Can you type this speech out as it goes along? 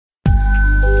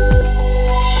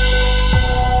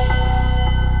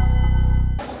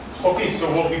Okay,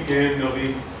 so we'll begin. There'll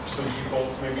be some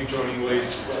people maybe joining late,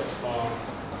 but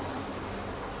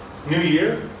New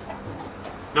Year.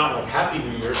 Not like Happy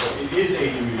New Year, but it is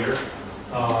a new year,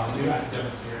 new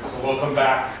academic year. So welcome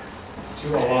back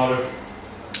to a lot of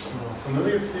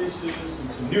familiar faces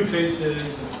and some new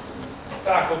faces, and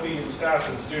faculty and staff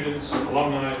and students, and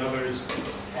alumni and others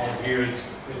here. It's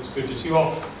good to see you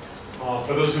all.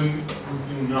 For those who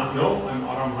do not know, I'm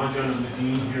Aren Babikian. I'm the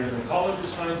dean here in the College of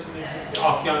Science and Engineering, the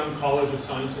Bakian College of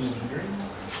Science and Engineering.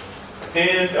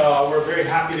 And we're very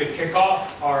happy to kick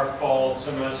off our fall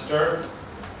semester,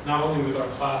 not only with our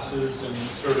classes and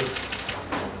sort of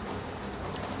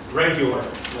regular,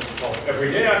 let's call it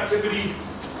everyday activity,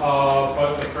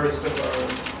 but the first of our,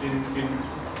 in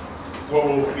what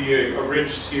will be a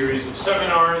rich series of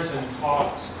seminars and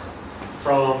talks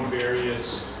from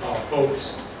various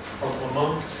folks from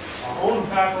amongst our own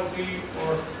faculty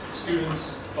or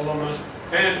students, alumni,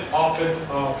 and often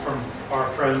from our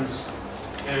friends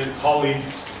and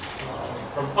colleagues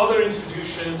from other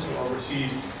institutions or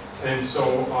overseas. And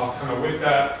so kind of with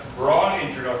that broad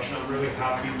introduction, I'm really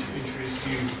happy to introduce to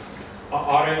you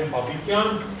Aren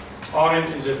Babikian. Aren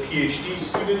is a Ph.D.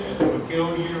 student at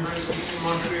McGill University in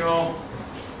Montreal.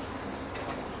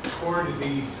 Toward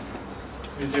the,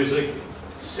 there's like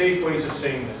safe ways of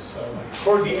saying this. Like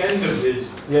toward the end of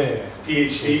his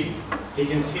PhD, he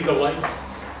can see the light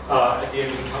at the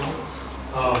end of the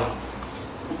tunnel.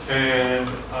 And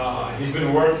he's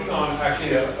been working on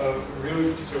actually a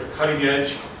really sort of cutting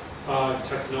edge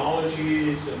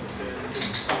technologies and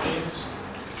science,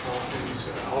 and these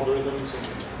algorithms and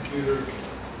computer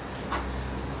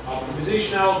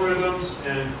optimization algorithms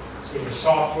and sort of the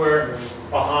software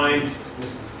behind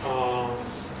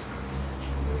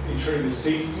ensuring the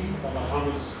safety of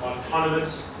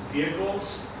autonomous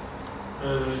vehicles.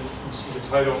 And you see the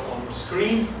title on the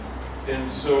screen. And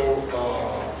so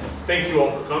thank you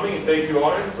all for coming, and thank you,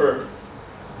 Aren, for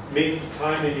making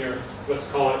time in your,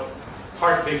 let's call it,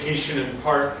 part vacation and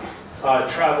part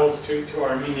travels to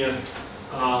Armenia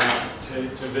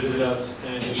to visit us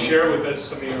and to share with us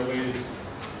some of your latest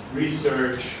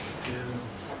research. And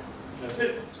that's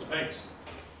it. So thanks.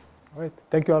 All right.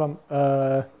 Thank you,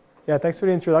 Aren. Yeah, thanks for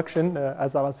the introduction.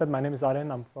 As Aren said, my name is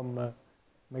Aren. I'm from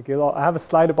McGill. I have a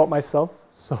slide about myself,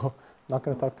 so I'm not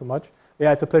going to talk too much.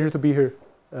 Yeah, it's a pleasure to be here.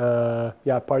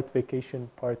 Yeah, part vacation,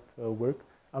 part work.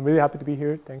 I'm really happy to be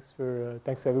here. Thanks to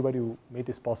everybody who made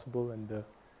this possible, and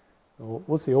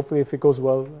we'll see. Hopefully, if it goes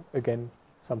well again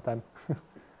sometime,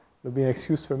 there'll be an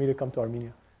excuse for me to come to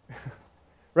Armenia.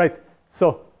 Right.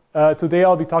 So today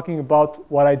I'll be talking about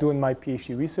what I do in my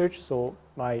PhD research. So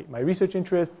my research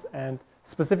interests, and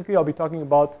specifically I'll be talking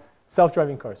about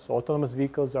self-driving cars. So autonomous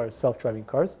vehicles are self-driving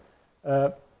cars.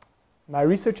 My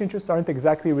research interests aren't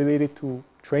exactly related to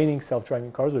training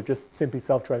self-driving cars or just simply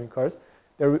self-driving cars.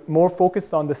 They're more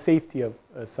focused on the safety of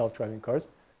self-driving cars.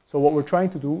 So what we're trying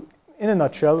to do, in a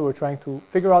nutshell, we're trying to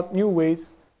figure out new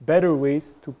ways, better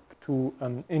ways to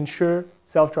ensure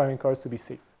self-driving cars to be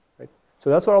safe. Right? So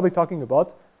that's what I'll be talking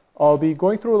about. I'll be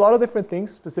going through a lot of different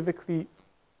things, specifically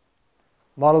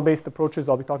model-based approaches.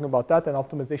 I'll be talking about that, and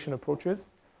optimization approaches.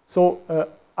 So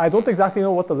I don't exactly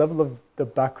know what the level of the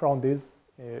background is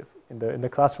in the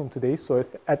classroom today. So if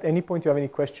at any point you have any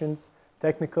questions,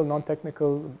 technical,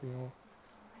 non-technical,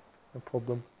 no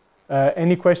problem.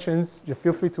 Any questions, just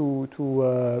feel free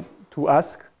to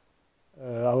ask.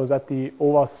 I was at the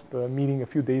OWASP meeting a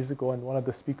few days ago, and one of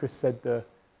the speakers said,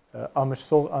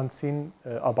 "Amishsol ansin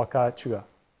abaka chiga."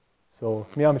 So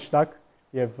miamishnak,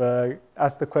 you have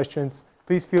asked the questions.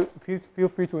 Please feel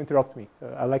free to interrupt me.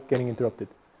 I like getting interrupted.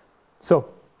 So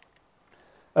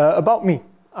about me.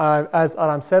 As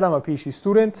Aren said, I'm a PhD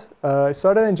student. I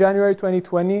started in January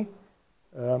 2020.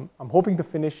 I'm hoping to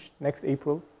finish next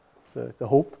April. It's a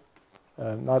hope,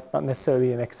 not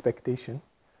necessarily an expectation.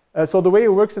 So the way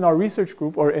it works in our research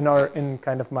group, or in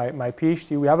kind of my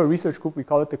PhD, we have a research group. We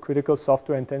call it the Critical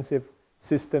Software Intensive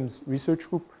Systems Research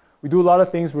Group. We do a lot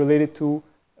of things related to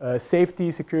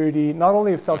safety, security, not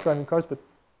only of self-driving cars, but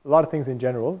a lot of things in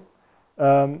general.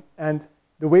 And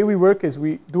the way we work is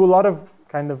we do a lot of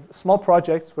kind of small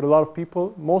projects with a lot of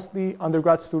people, mostly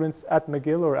undergrad students at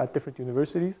McGill or at different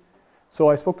universities. So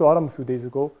I spoke to Autumn a few days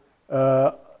ago.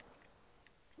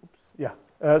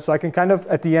 So I can kind of,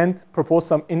 at the end, propose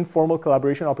some informal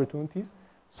collaboration opportunities.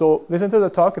 So listen to the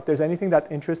talk. If there's anything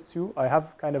that interests you, I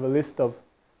have kind of a list of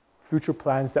future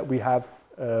plans that we have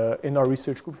in our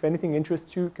research group. If anything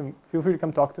interests you, feel free to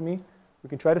come talk to me. We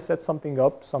can try to set something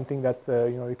up, something that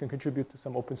you can contribute to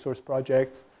some open source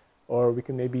projects, or we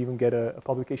can maybe even get a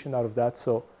publication out of that.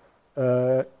 So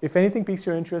if anything piques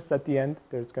your interest at the end,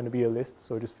 there's going to be a list.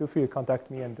 So just feel free to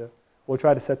contact me, and we'll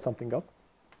try to set something up.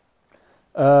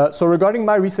 So regarding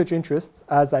my research interests,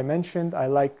 as I mentioned, I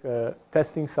like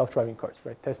testing self-driving cars,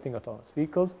 right? Testing autonomous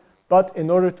vehicles. But in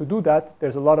order to do that,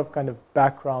 there's a lot of kind of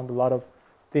background, a lot of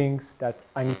things that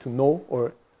I need to know,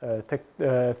 or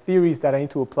theories that I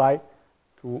need to apply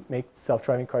to make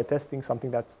self-driving car testing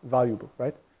something that's valuable,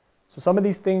 right? So some of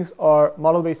these things are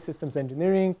model-based systems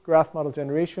engineering, graph model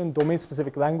generation,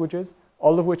 domain-specific languages,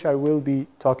 all of which I will be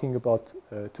talking about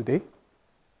today.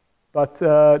 But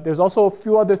there's also a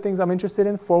few other things I'm interested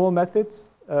in, formal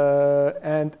methods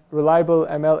and reliable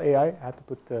ML AI. I had to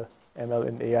put ML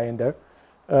and AI in there.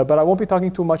 But I won't be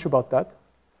talking too much about that.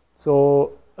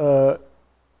 So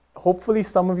hopefully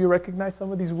some of you recognize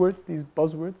some of these words, these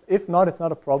buzzwords. If not, it's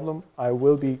not a problem. I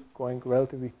will be going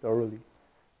relatively thoroughly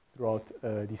throughout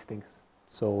these things.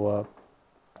 So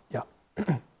yeah.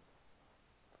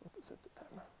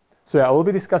 So yeah, I will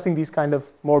be discussing these kind of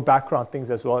more background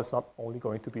things as well. It's not only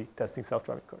going to be testing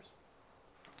self-driving cars.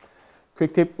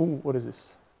 Quick tip, ooh, what is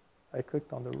this? I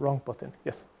clicked on the wrong button,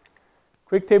 yes.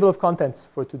 Quick table of contents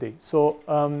for today. So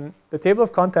the table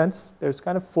of contents, there's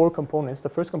kind of 4 components. The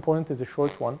first component is a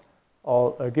short one.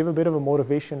 I'll give a bit of a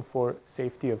motivation for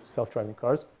safety of self-driving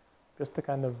cars, just to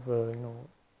kind of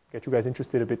get you guys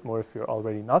interested a bit more if you're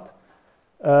already not.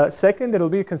 Second, it'll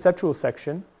be a conceptual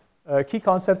section. Key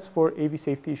concepts for AV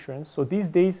safety assurance. So these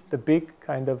days, the big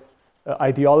kind of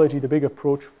ideology, the big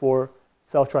approach for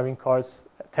self-driving cars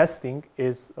testing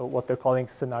is what they're calling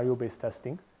scenario-based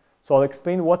testing. So I'll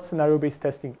explain what scenario-based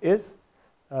testing is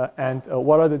and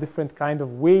what are the different kind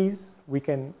of ways we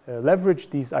can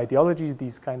leverage these ideologies,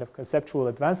 these kind of conceptual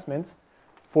advancements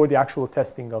for the actual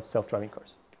testing of self-driving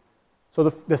cars. So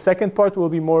the second part will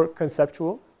be more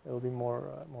conceptual. It will be more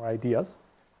ideas.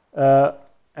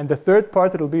 And the third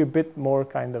part, it'll be a bit more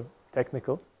kind of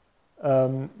technical.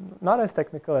 Not as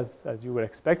technical as you would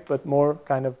expect, but more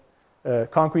kind of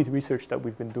concrete research that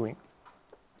we've been doing.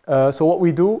 So what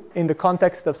we do in the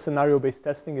context of scenario-based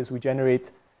testing is we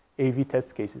generate AV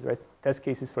test cases, right? Test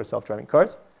cases for self-driving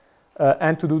cars.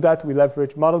 And to do that, we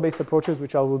leverage model-based approaches,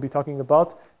 which I will be talking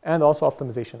about, and also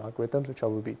optimization algorithms, which I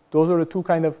will be. Those are the 2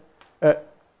 kind of,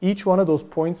 each one of those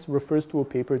points refers to a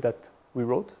paper that we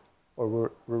wrote, or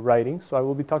we're writing. So I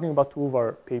will be talking about 2 of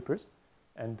our papers.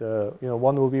 And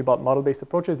one will be about model-based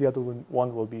approaches, the other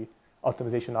one will be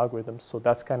optimization algorithms. So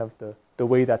that's kind of the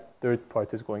way that third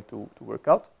part is going to work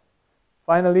out.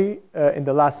 Finally, in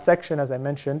the last section, as I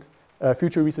mentioned,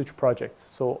 future research projects.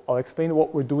 So I'll explain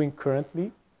what we're doing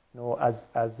currently, as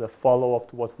a follow-up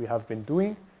to what we have been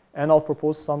doing. And I'll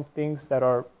propose some things that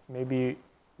are maybe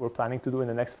we're planning to do in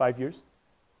the next 5 years,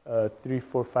 3,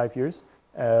 4, 5 years,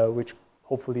 which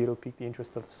hopefully it'll pique the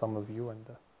interest of some of you, and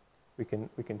we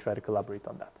can try to collaborate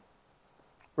on that.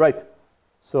 Right.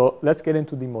 So let's get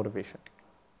into the motivation.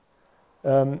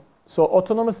 So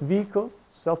autonomous vehicles,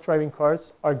 self-driving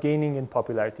cars, are gaining in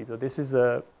popularity. So this is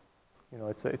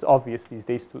it's obvious these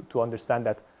days to understand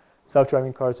that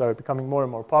self-driving cars are becoming more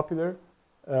and more popular.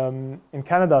 In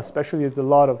Canada, especially, there's a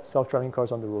lot of self-driving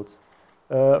cars on the roads.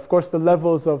 Of course, the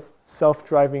levels of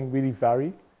self-driving really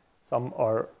vary. Some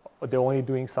they're only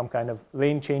doing some kind of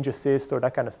lane change assist or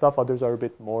that kind of stuff. Others are a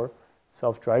bit more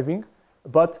self-driving.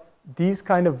 But these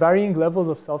kind of varying levels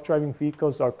of self-driving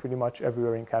vehicles are pretty much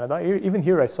everywhere in Canada. Even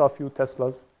here, I saw a few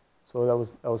Teslas, so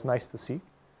that was nice to see.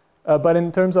 But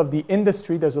in terms of the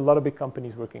industry, there's a lot of big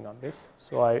companies working on this.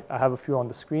 So I have a few on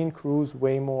the screen: Cruise,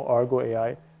 Waymo, Argo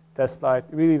AI, Tesla. It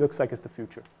really looks like it's the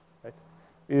future, right?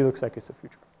 It really looks like it's the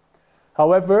future.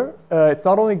 However, it's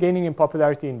not only gaining in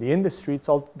popularity in the industry,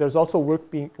 there's also work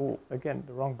being, again,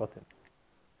 the wrong button.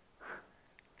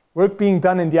 Work being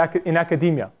done in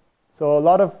academia. So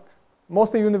most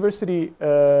of the university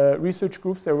research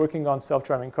groups, they're working on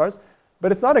self-driving cars,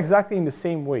 but it's not exactly in the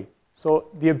same way. So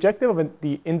the objective of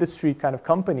the industry kind of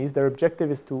companies, their objective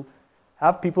is to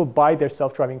have people buy their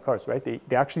self-driving cars, right?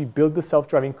 They actually build the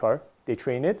self-driving car, they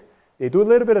train it, they do a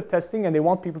little bit of testing, and they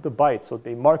want people to buy it. So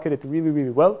they market it really, really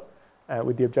well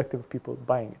with the objective of people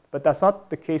buying it. But that's not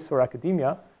the case for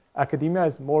academia. Academia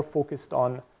is more focused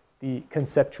on the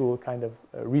conceptual kind of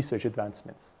research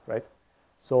advancements, right?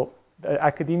 So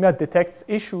academia detects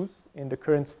issues in the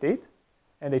current state,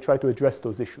 and they try to address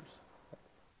those issues.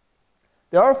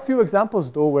 There are a few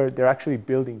examples, though, where they're actually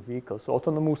building vehicles. So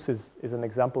Autonomous is an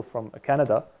example from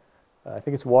Canada. I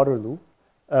think it's Waterloo.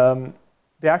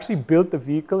 They actually built the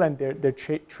vehicle, and they're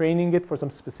training it for some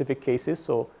specific cases.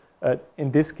 So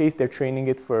in this case, they're training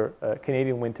it for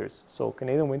Canadian winters. So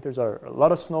Canadian winters are a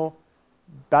lot of snow,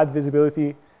 bad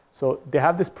visibility. So they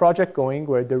have this project going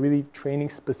where they're really training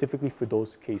specifically for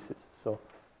those cases. So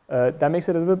that makes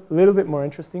it a little bit more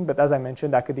interesting. But as I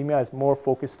mentioned, academia is more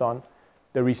focused on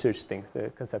the research things, the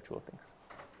conceptual things.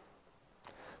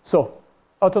 So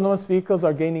autonomous vehicles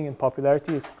are gaining in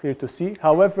popularity, it's clear to see.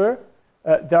 However,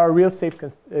 there are real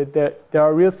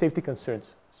safety concerns.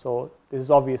 So this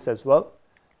is obvious as well.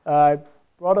 I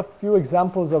brought a few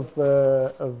examples of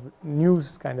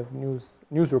news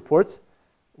reports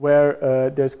where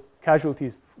there's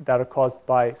casualties that are caused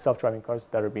by self-driving cars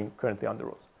that are being currently on the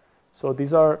roads. So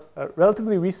these are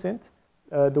relatively recent.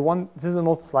 This is an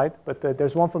old slide, but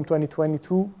there's one from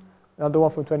 2022, another one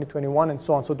from 2021, and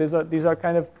so on. So these are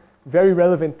kind of very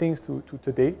relevant things to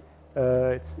today.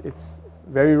 It's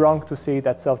very wrong to say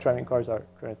that self-driving cars are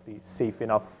currently safe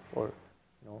enough, or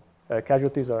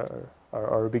casualties are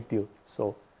a big deal.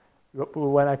 So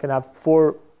when I can have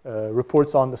 4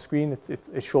 reports on the screen,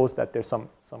 it shows that there's some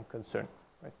concern,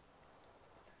 right?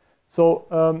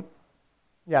 So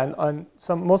yeah, and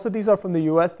most of these are from the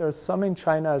US. There's some in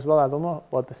China as well. I don't know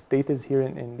what the state is here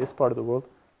in this part of the world.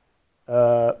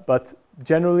 But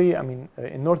generally, I mean,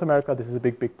 in North America, this is a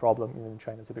big problem. Even in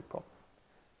China, it's a big problem.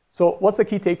 So what's the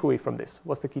key takeaway from this?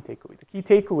 What's the key takeaway? The key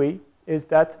takeaway is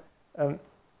that,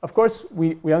 of course,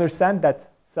 we understand that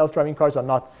self-driving cars are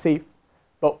not safe,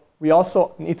 but we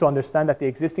also need to understand that the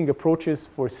existing approaches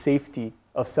for safety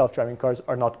of self-driving cars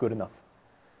are not good enough.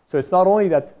 So it's not only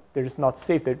that they're just not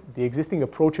safe, the existing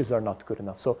approaches are not good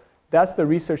enough. So that's the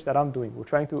research that I'm doing. We're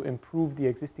trying to improve the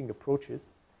existing approaches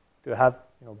to have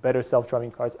better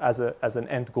self-driving cars as an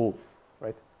end goal,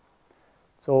 right?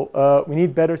 So we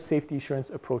need better safety assurance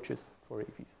approaches for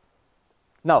AVs.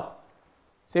 Now,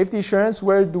 safety assurance,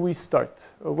 where do we start?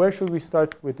 Where should we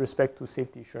start with respect to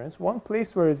safety assurance? One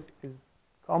place where is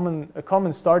a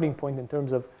common starting point in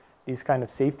terms of these kind of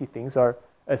safety things are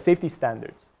safety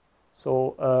standards.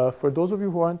 So for those of you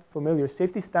who aren't familiar,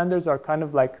 safety standards are kind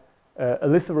of like a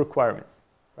list of requirements,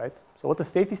 right? So what the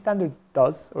safety standard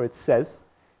does, or it says,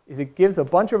 is it gives a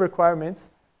bunch of requirements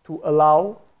to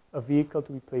allow a vehicle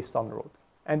to be placed on the road.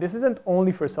 And this isn't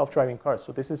only for self-driving cars,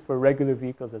 so this is for regular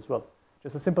vehicles as well.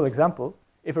 Just a simple example,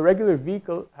 if a regular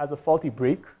vehicle has a faulty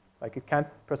brake, like it can't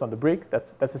press on the brake,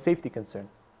 that's a safety concern,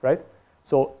 right?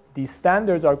 So these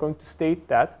standards are going to state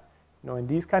that, in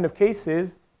these kind of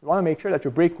cases, you want to make sure that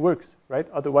your brake works, right?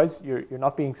 Otherwise, you're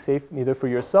not being safe neither for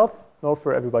yourself nor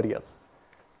for everybody else.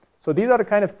 So these are the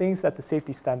kind of things that the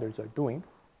safety standards are doing.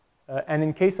 And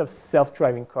in case of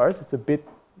self-driving cars, it's a bit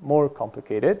more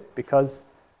complicated because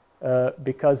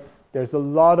there's a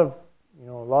lot of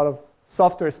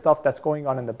software stuff that's going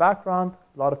on in the background.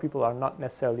 A lot of people are not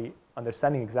necessarily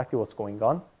understanding exactly what's going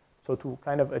on. So to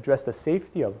kind of address the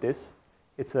safety of this,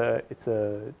 it's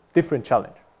a different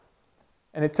challenge.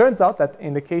 And it turns out that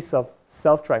in the case of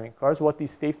self-driving cars, what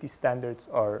these safety standards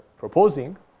are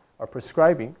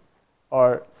prescribing,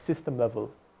 are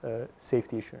system-level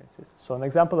safety assurances. So an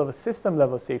example of a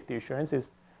system-level safety assurance is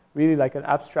really like an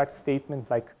abstract statement,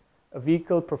 like a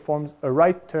vehicle performs a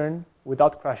right turn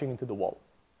without crashing into the wall.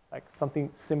 Like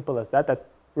something simple as that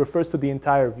refers to the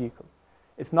entire vehicle.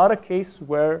 It's not a case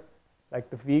where like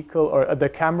the vehicle or the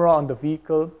camera on the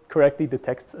vehicle correctly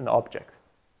detects an object.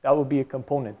 That would be a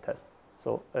component test.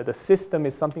 So the system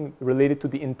is something related to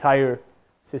the entire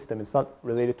system. It's not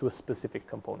related to a specific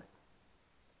component.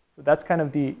 So that's kind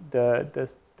of the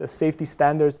safety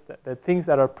standards, the things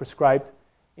that are prescribed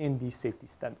in these safety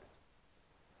standards.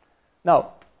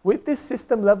 Now, with this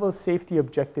system-level safety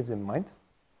objectives in mind,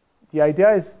 the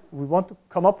idea is we want to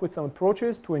come up with some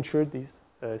approaches to ensure these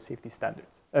safety standards,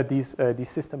 these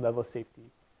system-level safety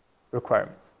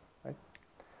requirements. Right?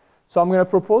 So I'm going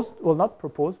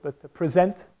to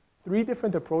present 3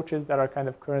 different approaches that are kind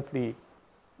of currently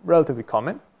relatively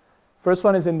common. First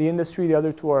one is in the industry, the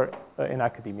other 2 are in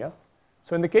academia.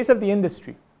 So in the case of the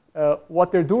industry,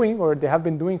 what they're doing, or they have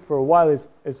been doing for a while, is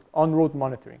on-road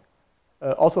monitoring.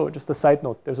 Also, just a side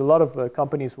note, there's a lot of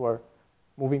companies who are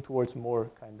moving towards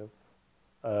more kind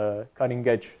of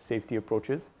cutting-edge safety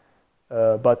approaches.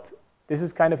 But this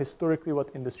is kind of historically what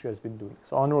industry has been doing.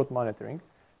 So on-road monitoring.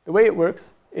 The way it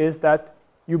works is that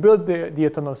you build the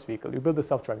autonomous vehicle, you build the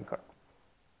self-driving car.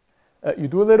 You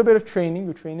do a little bit of training,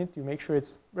 you train it, you make sure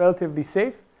it's relatively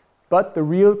safe, but the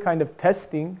real kind of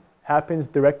testing happens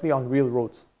directly on real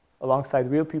roads, alongside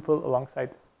real people, alongside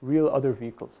real other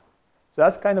vehicles. So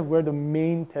that's kind of where the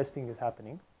main testing is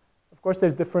happening. Of course,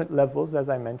 there's different levels, as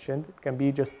I mentioned. It can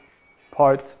be just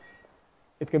part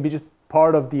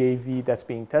of the AV that's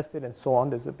being tested and so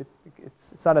on.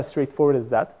 It's not as straightforward as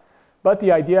that. But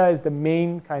the idea is the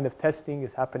main kind of testing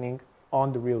is happening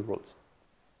on the real roads.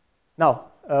 Now,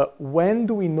 when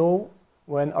do we know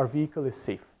when our vehicle is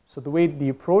safe? So the way the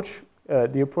approach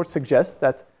suggests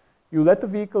that you let the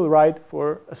vehicle ride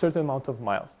for a certain amount of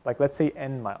miles, like let's say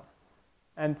N miles.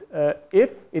 And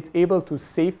if it's able to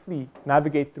safely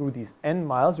navigate through these n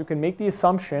miles, you can make the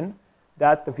assumption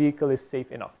that the vehicle is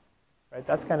safe enough. Right?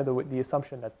 That's kind of the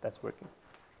assumption that's working.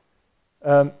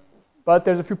 But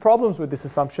there's a few problems with this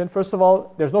assumption. First of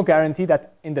all, there's no guarantee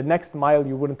that in the next mile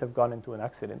you wouldn't have gone into an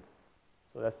accident.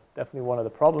 So that's definitely one of the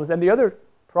problems. And the other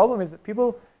problem is that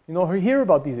people, who hear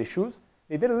about these issues,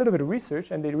 they did a little bit of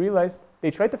research and they realized, they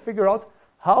tried to figure out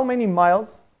how many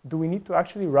miles do we need to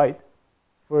actually ride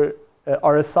for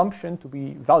our assumption to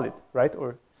be valid, right,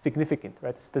 or significant,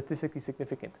 right, statistically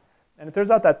significant. And it turns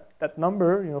out that that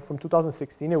number, from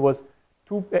 2016, it was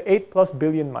 8+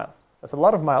 billion miles. That's a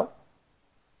lot of miles.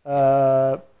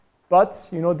 But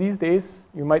these days,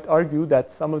 you might argue that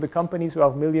some of the companies who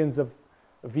have millions of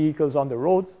vehicles on the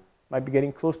roads might be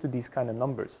getting close to these kind of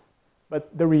numbers. But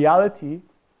the reality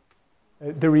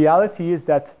is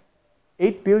that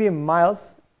 8 billion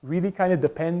miles really kind of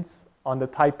depends on the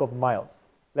type of miles.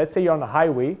 Let's say you're on a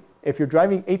highway. If you're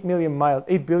driving 8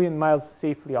 billion miles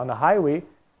safely on a highway,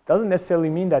 doesn't necessarily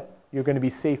mean that you're going to be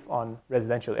safe on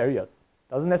residential areas.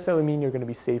 Doesn't necessarily mean you're going to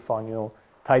be safe on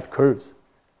tight curves.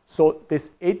 So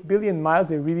this 8 billion miles,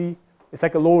 it's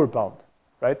like a lower bound,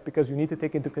 right? Because you need to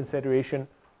take into consideration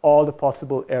all the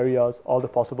possible areas, all the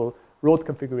possible road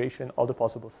configuration, all the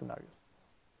possible scenarios.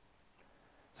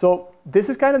 So this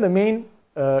is kind of the main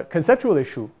conceptual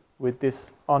issue with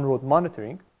this on-road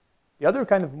monitoring. The other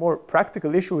kind of more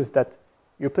practical issue is that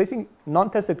you're placing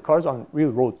non-tested cars on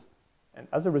real roads. And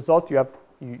as a result,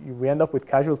 we end up with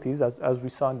casualties, as we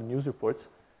saw in the news reports.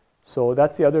 So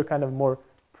that's the other kind of more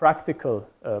practical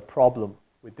problem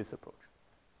with this approach.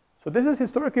 So this is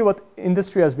historically what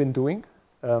industry has been doing.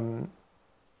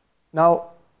 Now,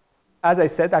 as I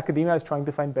said, academia is trying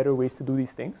to find better ways to do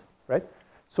these things, right?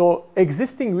 So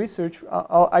existing research,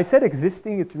 I said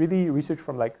existing, it's really research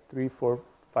from like 3, 4,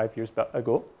 5 years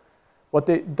ago. What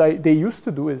they used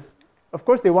to do is, of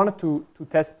course, they wanted to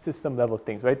test system level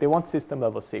things, right? They want system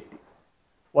level safety.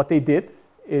 What they did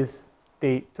is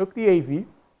they took the AV,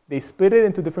 they split it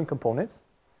into different components,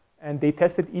 and they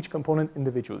tested each component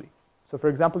individually. So for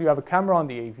example, you have a camera on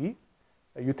the AV.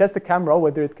 You test the camera,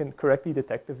 whether it can correctly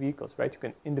detect the vehicles, right? You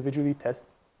can individually test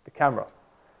the camera.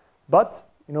 But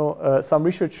some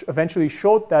research eventually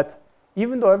showed that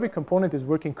even though every component is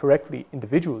working correctly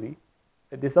individually,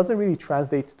 this doesn't really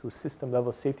translate to system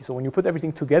level safety. So when you put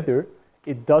everything together,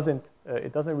 it doesn't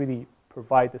really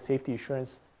provide the safety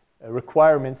assurance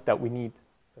requirements that we need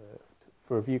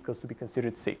for vehicles to be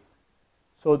considered safe.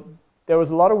 So there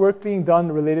was a lot of work being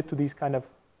done related to these kind of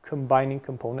combining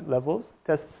component levels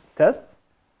tests,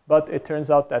 but it turns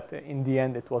out that in the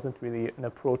end, it wasn't really an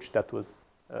approach that was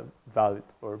valid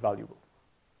or valuable.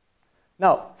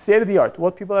 Now, state of the art,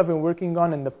 what people have been working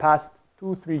on in the past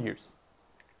 2-3 years.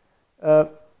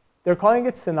 They're calling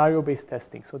it scenario-based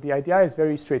testing. So the idea is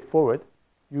very straightforward.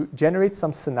 You generate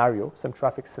some scenario, some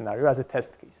traffic scenario as a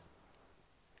test case.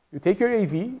 You take your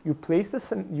AV, you place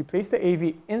the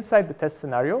AV inside the test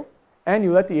scenario, and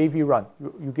you let the AV run.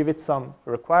 You give it some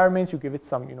requirements, you give it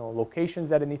some locations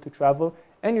that it needs to travel,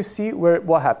 and you see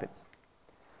what happens.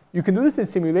 You can do this in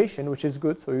simulation, which is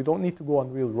good, so you don't need to go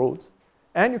on real roads.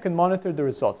 And you can monitor the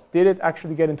results. Did it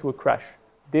actually get into a crash?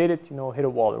 Did it hit a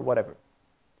wall or whatever?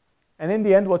 And in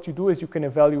the end, what you do is you can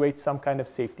evaluate some kind of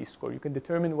safety score. You can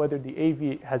determine whether the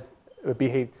AV has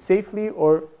behaved safely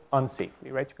or unsafely,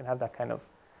 right? You can have that kind of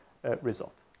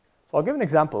result. So I'll give an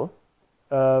example.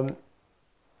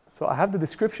 So I have the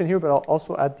description here, but I'll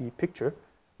also add the picture.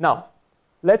 Now,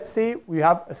 let's say we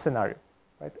have a scenario,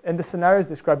 right? And the scenario is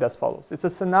described as follows. It's a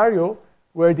scenario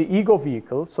where the ego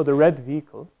vehicle, so the red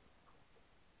vehicle,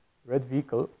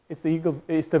 it's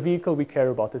the vehicle we care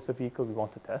about. It's the vehicle we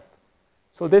want to test.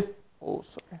 So this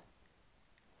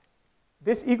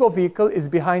ego vehicle is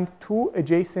behind 2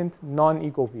 adjacent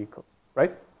non-ego vehicles,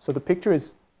 right? So the picture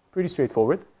is pretty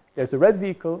straightforward. There's the red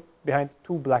vehicle behind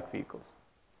 2 black vehicles.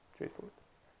 Straightforward.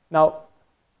 Now,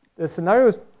 the scenario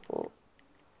is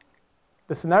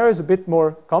a bit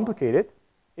more complicated.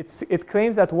 It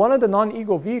claims that one of the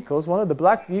non-ego vehicles, one of the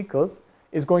black vehicles,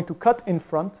 is going to cut in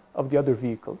front of the other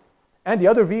vehicle. And the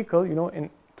other vehicle,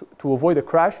 to avoid a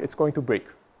crash, it's going to brake,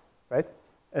 right?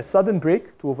 A sudden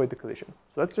brake to avoid the collision.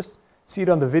 So let's just see it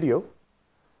on the video.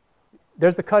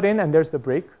 There's the cut in and there's the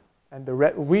brake. And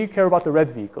we care about the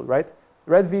red vehicle, right?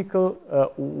 The red vehicle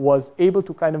was able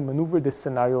to kind of maneuver this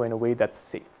scenario in a way that's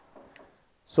safe.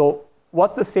 So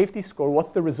what's the safety score?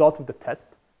 What's the result of the test?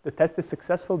 The test is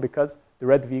successful because the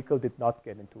red vehicle did not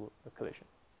get into a collision.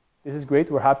 This is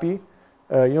great. We're happy.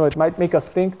 It might make us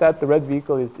think that the red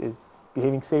vehicle is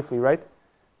behaving safely, right?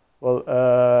 Well,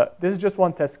 this is just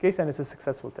one test case, and it's a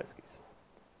successful test case.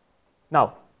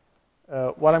 Now,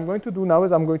 what I'm going to do now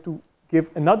is I'm going to give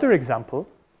another example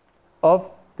of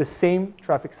the same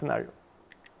traffic scenario.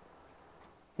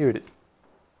 Here it is.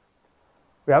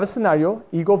 We have a scenario,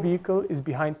 ego vehicle is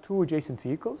behind two adjacent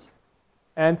vehicles,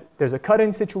 and there's a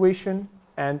cut-in situation,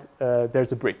 and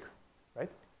there's a break, right?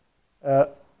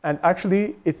 And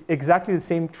actually, it's exactly the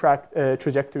same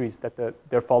trajectories that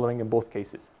they're following in both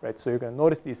cases, right? So you're going to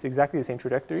notice it's exactly the same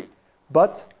trajectory,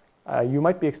 but you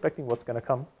might be expecting what's going to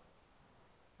come.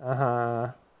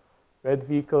 Red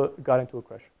vehicle got into a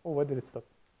crash. Oh, where did it stop?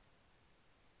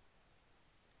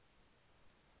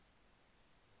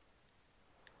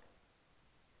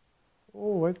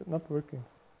 Oh, why is it not working?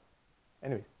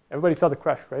 Anyways, everybody saw the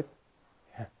crash, right?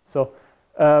 Yeah. So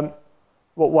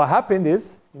what happened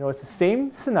is, it's the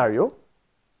same scenario,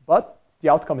 but the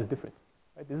outcome is different.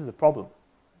 Right? This is a problem.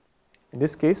 In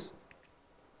this case,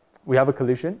 we have a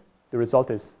collision. The result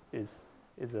is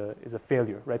a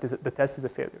failure, right? The test is a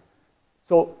failure.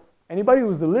 So anybody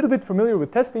who's a little bit familiar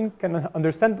with testing can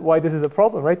understand why this is a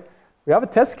problem, right? We have a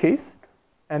test case,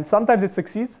 and sometimes it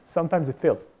succeeds, sometimes it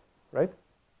fails, right?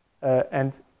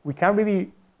 And we can't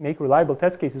really make reliable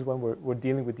test cases when we're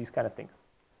dealing with these kind of things.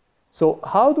 So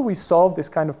how do we solve this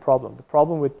kind of problem? The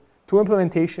problem with two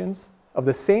implementations of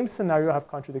the same scenario have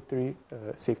contradictory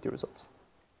safety results.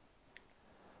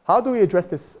 How do we address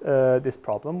this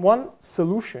problem? One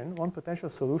potential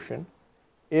solution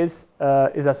is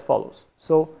as follows.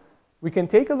 So we can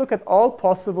take a look at all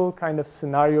possible kind of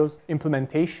scenarios,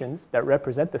 implementations that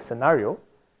represent the scenario,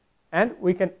 and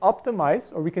we can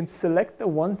optimize, or we can select the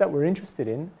ones that we're interested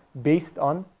in based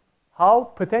on how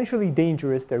potentially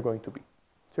dangerous they're going to be.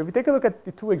 So if we take a look at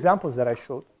the two examples that I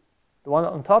showed, the one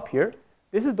on top here,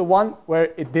 this is the one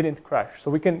where it didn't crash. So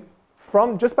we can,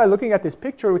 just by looking at this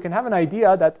picture, we can have an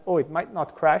idea that, oh, it might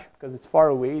not crash because it's far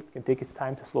away. It can take its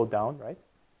time to slow down, right?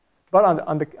 But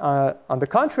on the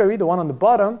contrary, the one on the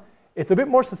bottom, it's a bit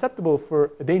more susceptible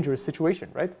for a dangerous situation,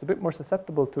 right? It's a bit more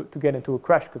susceptible to get into a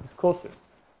crash because it's closer.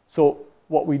 So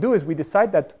what we do is we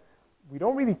decide that we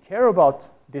don't really care about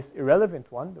this irrelevant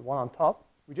one, the one on top.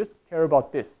 We just care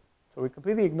about this. So we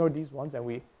completely ignore these ones and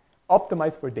we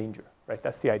optimize for danger, right?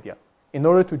 That's the idea, in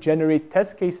order to generate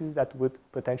test cases that would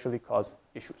potentially cause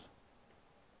issues.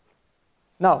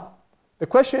 Now, the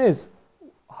question is,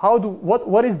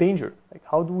 what is danger? Like,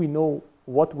 how do we know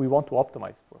what we want to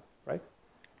optimize for, right?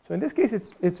 So in this case,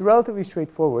 it's relatively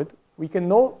straightforward. We can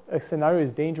know a scenario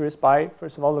is dangerous by,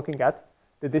 first of all, looking at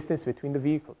the distance between the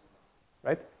vehicles,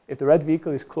 right? If the red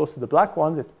vehicle is close to the black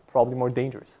ones, it's probably more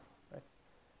dangerous, right?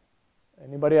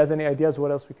 Anybody has any ideas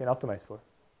what else we can optimize for?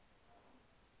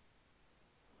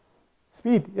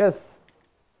 Speed, yes.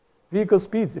 Vehicle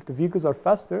speeds. If the vehicles are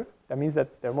faster, that means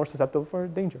that they're more susceptible for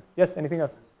danger. Yes, anything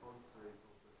else?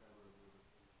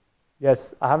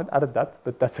 Yes, I haven't added that,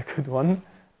 but that's a good one.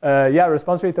 Yeah,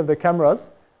 response rate of the cameras.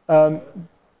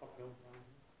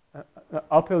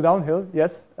 Uphill, downhill,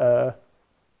 yes.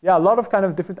 Yeah, a lot of kind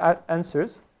of different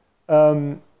answers.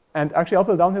 And actually,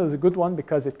 uphill, downhill is a good one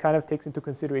because it kind of takes into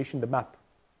consideration the map,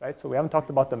 right? So we haven't talked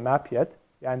about the map yet.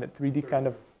 Yeah, and the 3D kind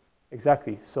of,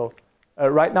 exactly. So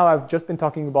right now, I've just been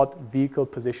talking about vehicle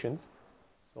positions,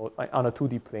 so on a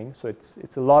 2D plane. So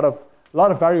it's a lot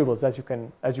of variables as you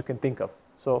can think of.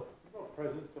 So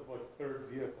presence of a third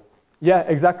vehicle. Yeah,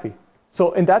 exactly.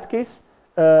 So in that case,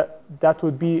 that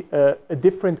would be a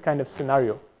different kind of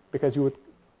scenario because you would,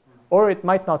 or it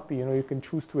might not be. You can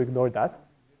choose to ignore that.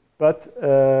 But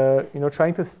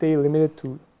trying to stay limited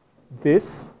to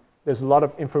this, there's a lot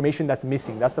of information that's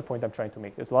missing. That's the point I'm trying to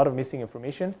make. There's a lot of missing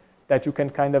information that you can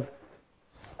kind of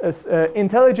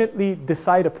intelligently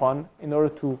decide upon in order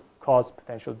to cause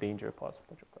potential danger, cause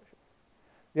potential crashes.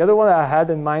 The other one I had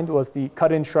in mind was the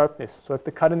cut-in sharpness. So if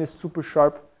the cut-in is super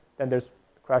sharp, then there's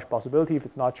crash possibility. If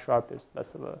it's not sharp, there's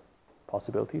less of a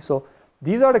possibility. So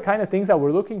these are the kind of things that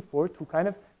we're looking for to kind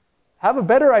of have a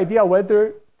better idea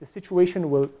whether the situation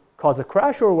will cause a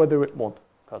crash or whether it won't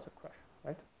cause a crash,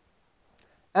 right?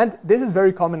 And this is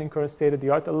very common in current state of the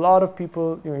art. A lot of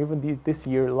people, even this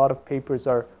year, a lot of papers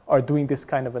are doing this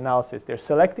kind of analysis. They're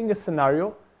selecting a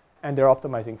scenario and they're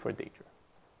optimizing for danger.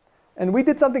 And we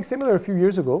did something similar a few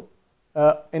years ago.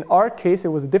 In our case, it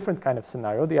was a different kind of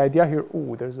scenario. The idea here,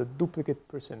 there's a duplicate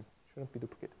person. Shouldn't be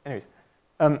duplicate. Anyways,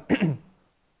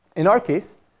 in our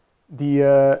case,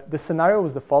 the scenario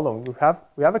was the following.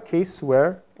 We have a case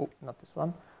where, not this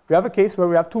one. We have a case where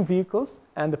we have two vehicles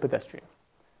and a pedestrian.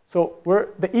 So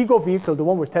the ego vehicle, the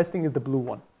one we're testing, is the blue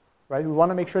one, right? We want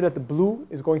to make sure that the blue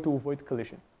is going to avoid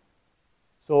collision.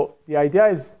 So the idea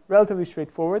is relatively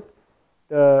straightforward.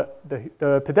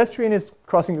 The pedestrian is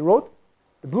crossing the road.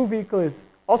 The blue vehicle is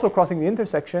also crossing the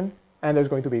intersection, and there's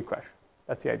going to be a crash.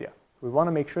 That's the idea. We want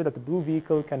to make sure that the blue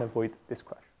vehicle can avoid this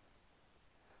crash.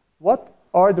 What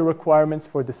are the requirements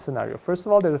for this scenario? First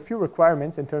of all, there's a few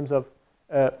requirements in terms of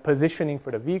positioning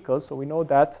for the vehicle. So we know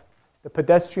that the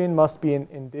pedestrian must be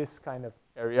in this kind of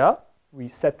area. We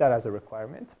set that as a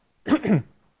requirement.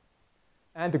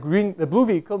 And the blue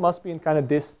vehicle must be in kind of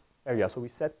this area. So we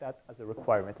set that as a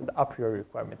requirement, an a priori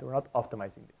requirement. We're not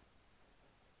optimizing this.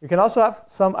 We can also have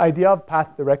some idea of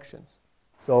path directions.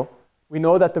 So we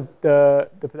know that the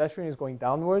pedestrian is going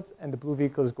downwards and the blue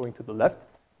vehicle is going to the left.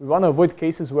 We want to avoid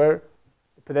cases where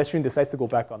the pedestrian decides to go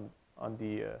back on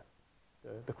the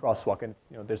crosswalk and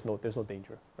there's no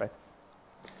danger, right?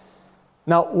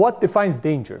 Now, what defines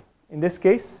danger? In this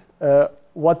case,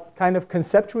 what kind of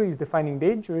conceptually is defining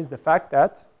danger is the fact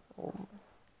that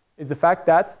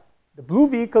the blue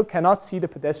vehicle cannot see the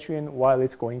pedestrian while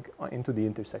it's going into the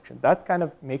intersection. That kind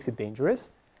of makes it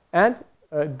dangerous. And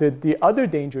the other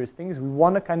dangerous thing is we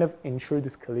want to kind of ensure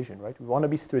this collision, right? We want to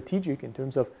be strategic in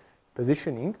terms of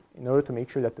positioning in order to make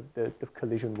sure that the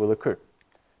collision will occur.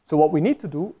 So what we need to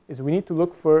do is we need to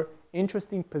look for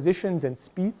interesting positions and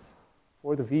speeds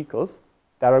for the vehicles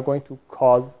that are going to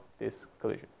cause this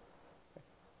collision.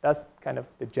 That's kind of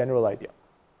the general idea.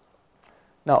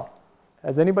 Now,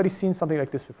 has anybody seen something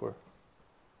like this before?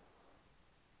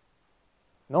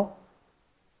 No?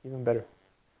 Even better.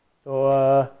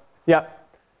 So yeah.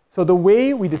 So the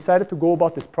way we decided to go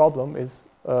about this problem is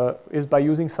by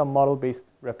using some model-based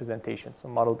representation,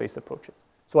 some model-based approaches.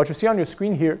 So what you see on your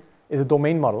screen here is a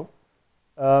domain model.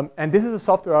 And this is a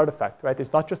software artifact, right?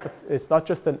 It's not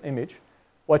just an image.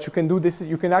 What you can do,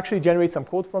 you can actually generate some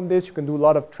code from this. You can do a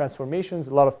lot of transformations,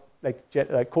 a lot of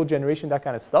like code generation, that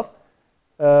kind of stuff.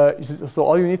 So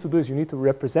all you need to do is you need to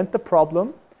represent the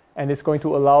problem, and it's going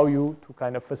to allow you to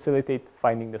kind of facilitate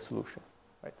finding the solution,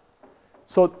 right?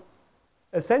 So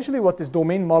essentially what this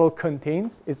domain model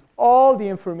contains is all the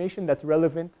information that's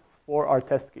relevant for our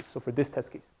test case, so for this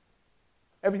test case.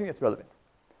 Everything that's relevant.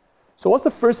 So what's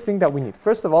the first thing that we need?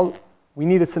 First of all, we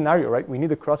need a scenario, right? We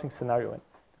need a crossing scenario. And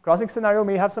the crossing scenario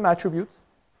may have some attributes,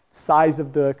 size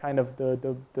of the kind of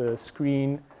the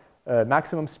screen,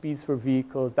 maximum speeds for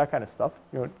vehicles, that kind of stuff,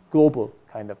 global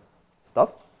kind of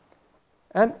stuff.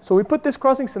 And so we put this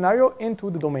crossing scenario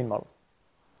into the domain model.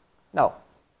 Now,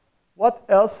 what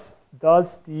else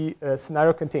does the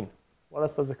scenario contain? What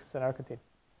else does the scenario contain?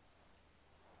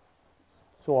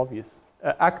 So obvious.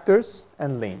 Actors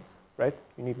and lanes, right?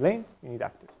 You need lanes, you need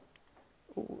actors.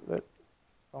 Ooh,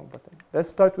 wrong button. Let's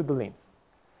start with the lanes.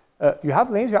 You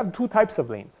have lanes, you have two types of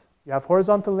lanes. You have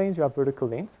horizontal lanes, you have vertical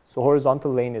lanes. So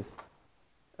horizontal lane is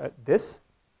this,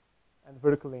 and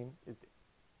vertical lane is this.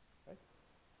 Right?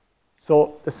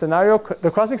 So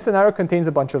the crossing scenario contains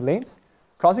a bunch of lanes.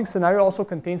 Crossing scenario also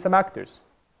contains some actors.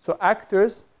 So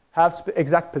actors have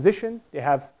exact positions, they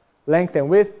have length and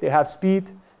width, they have speed,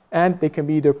 and they can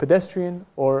be either pedestrian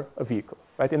or a vehicle.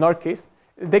 Right? In our case,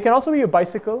 they can also be a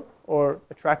bicycle or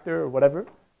a tractor or whatever,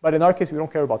 but in our case, we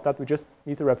don't care about that. We just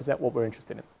need to represent what we're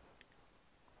interested in.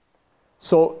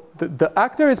 So the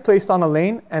actor is placed on a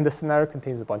lane, and the scenario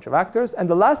contains a bunch of actors. And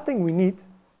the last thing we need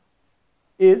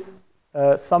is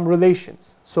some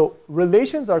relations. So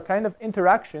relations are kind of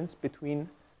interactions between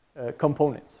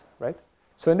components, right?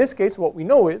 So in this case, what we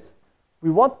know is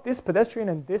we want this pedestrian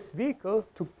and this vehicle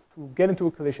to get into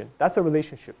a collision. That's a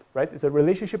relationship, right? It's a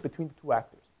relationship between the two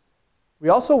actors. We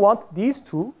also want these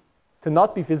two to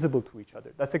not be visible to each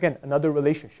other. That's, again, another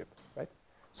relationship, right?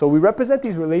 So we represent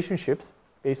these relationships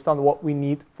based on what we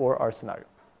need for our scenario.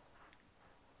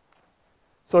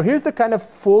 So here's the kind of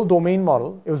full domain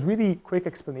model. It was really quick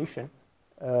explanation.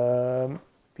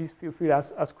 Please feel free to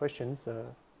ask questions.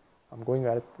 I'm going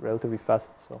at it relatively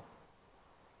fast, so.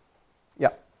 Yeah.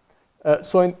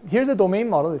 Here's a domain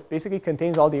model. It basically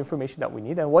contains all the information that we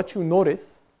need. And what you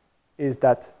notice is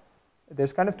that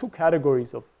there's kind of two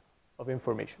categories of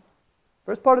information.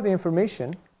 First part of the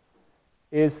information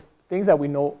is things that we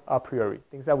know a priori,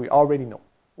 things that we already know.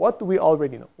 What do we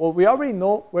already know? Well, we already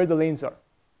know where the lanes are.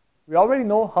 We already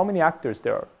know how many actors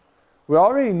there are. We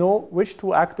already know which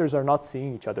two actors are not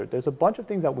seeing each other. There's a bunch of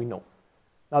things that we know.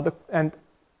 Now, and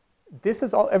this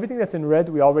is everything that's in red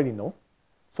we already know.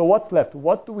 So what's left?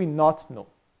 What do we not know?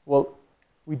 Well,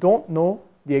 we don't know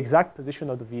the exact position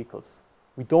of the vehicles.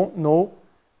 We don't know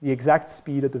the exact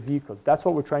speed of the vehicles. That's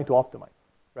what we're trying to optimize,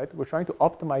 right? We're trying to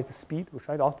optimize the speed. We're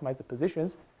trying to optimize the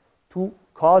positions to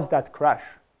cause that crash,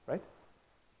 right?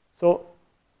 So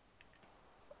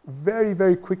very,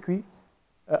 very quickly,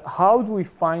 how do we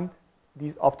find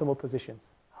these optimal positions?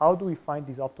 How do we find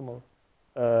these optimal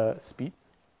speeds?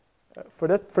 For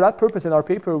that purpose, in our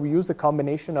paper, we used a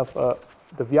combination of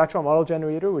the VHR model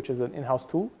generator, which is an in-house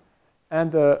tool,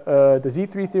 and the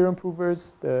Z3 theorem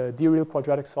provers, the D-real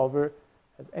quadratic solver.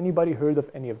 Has anybody heard of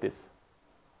any of this?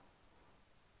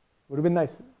 Would have been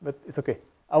nice, but it's okay.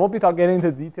 I won't be getting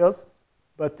into the details,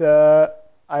 but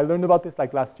I learned about this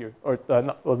like last year, or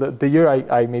the year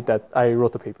I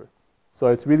wrote the paper. So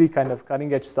it's really kind of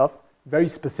cutting edge stuff, very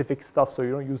specific stuff. So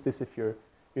you don't use this if you're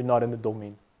not in the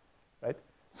domain, right?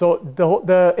 So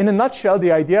in a nutshell,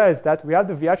 the idea is that we have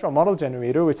the VHR model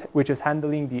generator, which is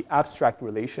handling the abstract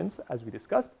relations, as we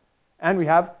discussed, and we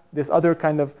have this other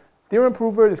kind of theorem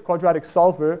prover, this quadratic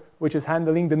solver, which is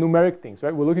handling the numeric things,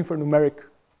 right? We're looking for numeric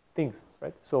things,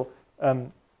 right? So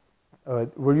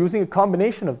we're using a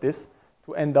combination of this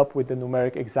to end up with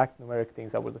the exact numeric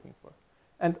things that we're looking for.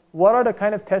 And what are the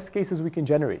kind of test cases we can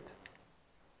generate?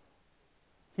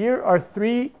 Here are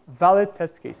 3 valid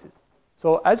test cases.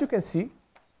 So as you can see,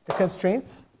 the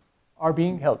constraints are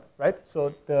being held, right?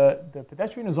 So the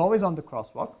pedestrian is always on the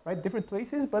crosswalk, right? Different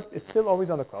places, but it's still always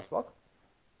on the crosswalk.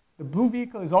 The blue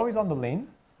vehicle is always on the lane,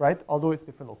 right? Although it's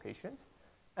different locations.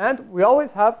 And we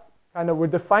always have we're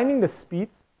defining the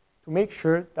speeds to make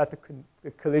sure that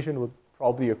the collision will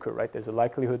probably occur, right? There's a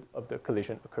likelihood of the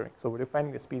collision occurring. So we're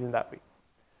defining the speeds in that way.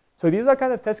 So these are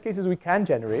kind of test cases we can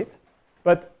generate,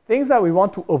 but things that we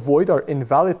want to avoid are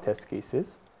invalid test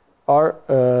cases,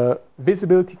 are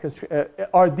visibility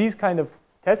are these kind of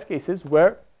test cases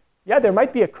where, yeah, there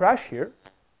might be a crash here,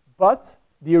 but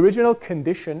the original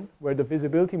condition where the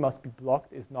visibility must be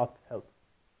blocked is not held,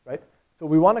 right? So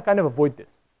we want to kind of avoid this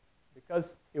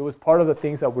because it was part of the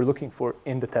things that we're looking for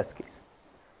in the test case.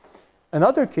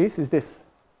 Another case is this.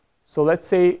 So let's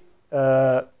say,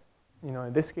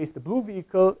 in this case, the blue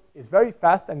vehicle is very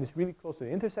fast and is really close to the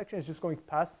intersection. It's just going to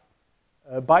pass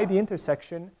by the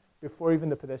intersection before even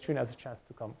the pedestrian has a chance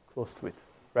to come close to it,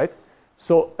 right?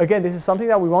 So again, this is something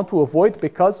that we want to avoid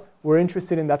because we're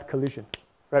interested in that collision,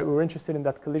 right? We're interested in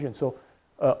that collision. So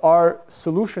our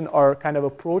solution, our kind of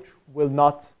approach will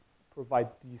not provide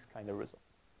these kind of results,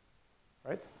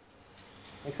 right?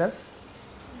 Make sense?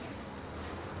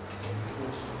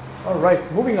 All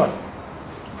right, moving on.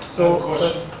 So,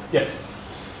 question. Yes.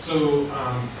 So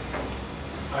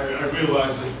I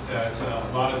realize that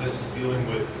a lot of this is dealing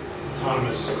with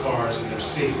autonomous cars and their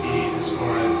safety as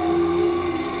far as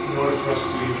in order for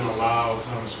us to even allow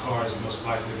autonomous cars, most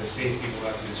likely the safety will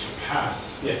have to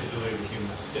surpass the ability of a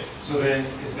human. Yes. So then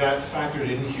is that factored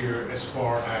in here as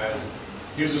far as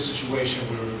here's a situation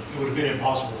where it would have been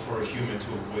impossible for a human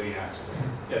to avoid the accident?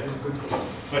 That's a good question.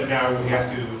 But now we have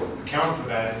to account for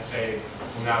that and say,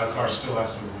 well, now the car still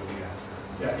has to avoid the accident.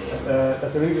 Yeah,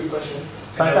 that's a really good question.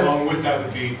 And along with that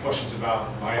would be questions about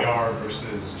LiDAR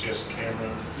versus just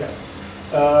camera.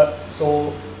 Yeah.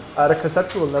 So at a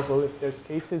conceptual level, if there's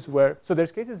cases where, so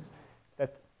there's cases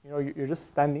that you're just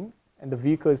standing and the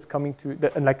vehicle is coming to,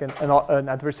 and like an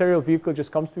adversarial vehicle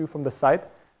just comes to you from the side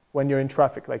when you're in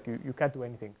traffic, like you can't do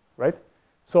anything, right?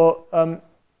 So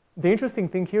the interesting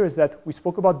thing here is that we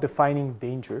spoke about defining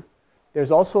danger.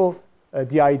 There's also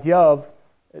the idea of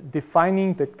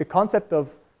defining the concept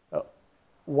of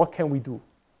what can we do,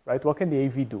 right? What can the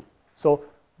AV do? So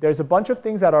there's a bunch of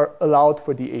things that are allowed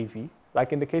for the AV.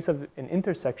 Like in the case of an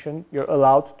intersection, you're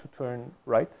allowed to turn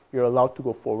right. You're allowed to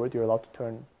go forward. You're allowed to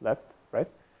turn left, right?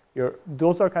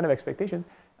 Those are kind of expectations.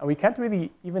 And we can't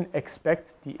really even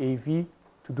expect the AV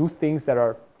to do things that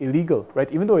are illegal,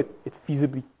 right? Even though it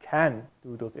feasibly can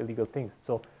do those illegal things.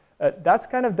 So that's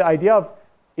kind of the idea of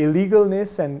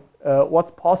illegalness and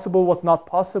what's possible, what's not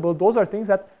possible. Those are things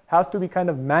that have to be kind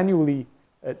of manually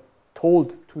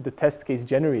told to the test case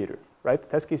generator, right? The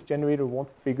test case generator won't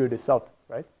figure this out,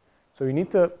 right? So you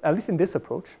need to, at least in this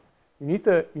approach, you need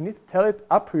to tell it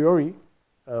a priori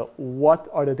what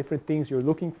are the different things you're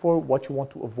looking for, what you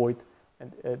want to avoid.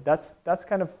 And that's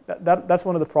kind of, that's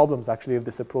one of the problems actually of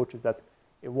this approach is that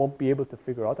it won't be able to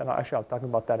figure out. And actually I'll talk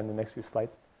about that in the next few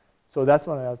slides. So that's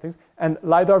one of the other things. And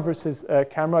LiDAR versus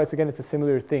camera, it's a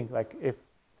similar thing. Like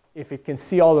if it can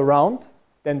see all around,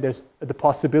 then the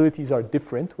possibilities are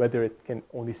different, whether it can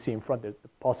only see in front. The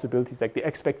possibilities, like the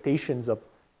expectations of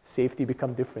safety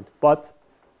become different. But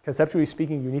conceptually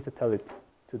speaking, you need to tell it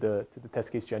to the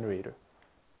test case generator.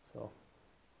 So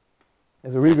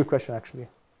it's a really good question, actually.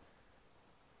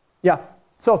 Yeah,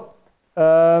 so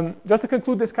just to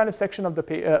conclude this kind of section of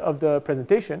the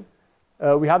presentation,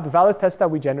 we have the valid tests that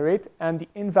we generate and the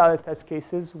invalid test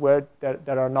cases where that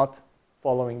are not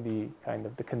following the kind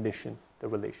of the conditions, the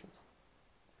relations.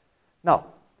 Now,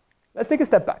 let's take a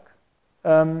step back.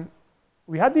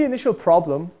 We had the initial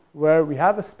problem where we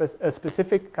have a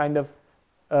specific kind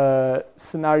of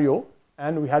scenario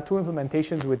and we had two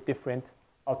implementations with different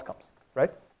outcomes,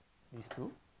 right? These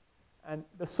two. And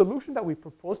the solution that we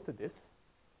proposed to this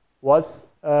was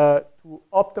to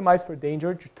optimize for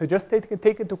danger, to just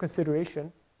take into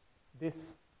consideration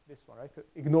this one, right? To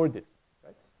ignore this,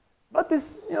 right? But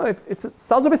this, it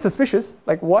sounds a bit suspicious.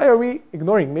 Like, why are we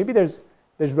ignoring? Maybe there's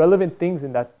relevant things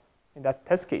in that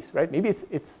test case, right? Maybe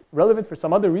it's relevant for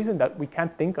some other reason that we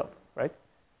can't think of, right?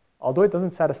 Although it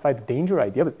doesn't satisfy the danger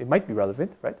idea, but it might be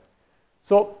relevant, right?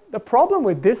 So the problem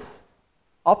with this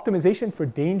optimization for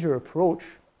danger approach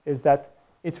is that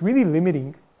it's really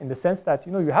limiting in the sense that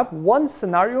you have one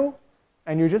scenario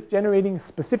and you're just generating a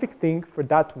specific thing for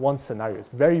that one scenario. It's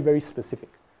very, very specific.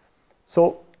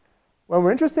 So when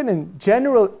we're interested in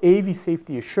general AV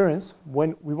safety assurance,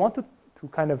 when we want to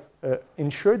kind of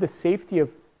ensure the safety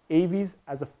of AVs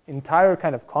as an entire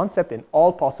kind of concept in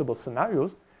all possible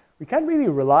scenarios, we can't really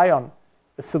rely on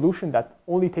a solution that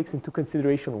only takes into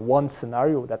consideration one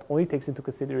scenario, that only takes into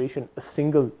consideration a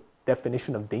single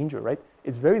definition of danger, right?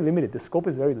 It's very limited. The scope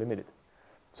is very limited.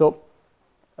 So,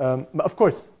 of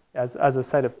course, as a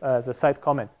side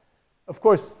comment, of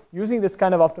course, using this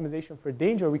kind of optimization for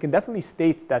danger, we can definitely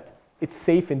state that it's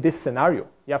safe in this scenario.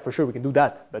 Yeah, for sure, we can do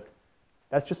that. But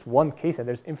that's just one case, and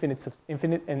there's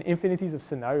infinities of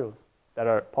scenarios that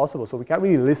are possible. So we can't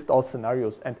really list all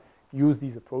scenarios and use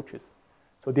these approaches.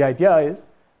 So the idea is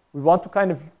we want to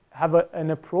kind of have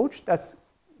an approach that's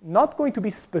not going to be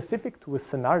specific to a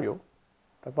scenario.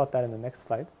 Talk about that in the next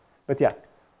slide. But yeah,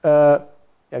 the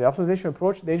optimization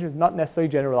approach, danger is not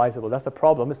necessarily generalizable. That's the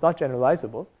problem. It's not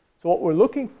generalizable. So what we're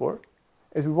looking for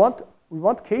is we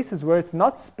want cases where it's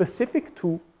not specific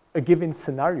to a given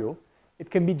scenario. It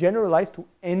can be generalized to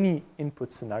any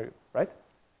input scenario, right?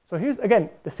 So here's, again,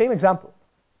 the same example.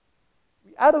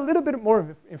 We add a little bit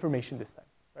more information this time,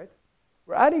 right?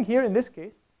 We're adding here, in this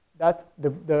case, that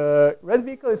the red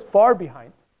vehicle is far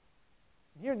behind.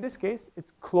 Here, in this case,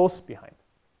 it's close behind.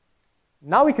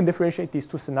 Now we can differentiate these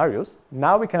two scenarios.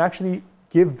 Now we can actually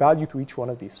give value to each one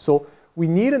of these. So we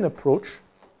need an approach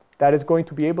that is going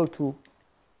to be able to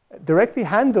directly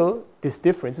handle this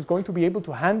difference. It's going to be able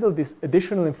to handle this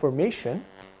additional information,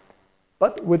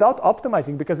 but without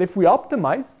optimizing, because if we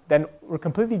optimize, then we're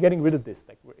completely getting rid of this.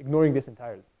 Like, we're ignoring this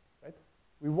entirely, right?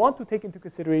 We want to take into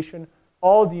consideration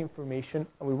all the information,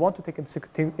 and we want to take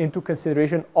into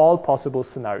consideration all possible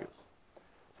scenarios.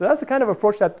 So that's the kind of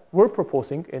approach that we're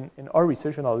proposing in our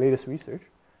research, in our latest research.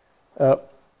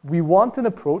 We want an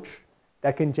approach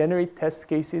that can generate test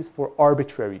cases for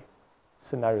arbitrary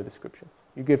scenario descriptions.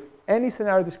 You give any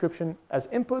scenario description as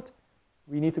input,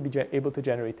 we need to be able to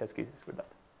generate test cases for that.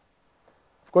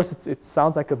 Of course, it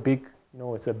sounds like a big,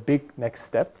 it's a big next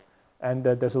step, and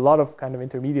there's a lot of kind of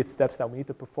intermediate steps that we need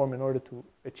to perform in order to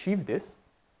achieve this.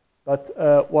 But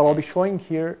what I'll be showing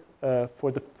here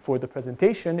for the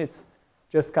presentation, it's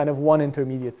just kind of one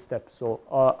intermediate step. So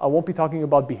I won't be talking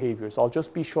about behaviors. I'll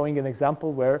just be showing an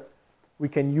example where we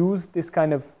can use this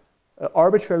kind of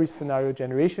arbitrary scenario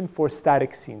generation for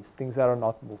static scenes, things that are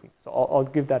not moving. So I'll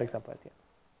give that example at the end.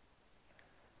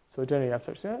 So generate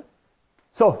abstract scenario.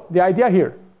 So the idea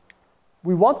here,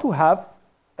 we want to have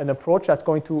an approach that's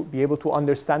going to be able to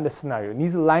understand the scenario. It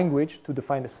needs a language to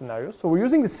define the scenario. So we're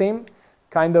using the same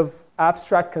kind of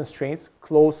abstract constraints,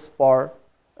 close, far,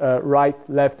 right,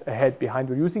 left, ahead, behind.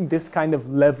 We're using this kind of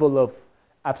level of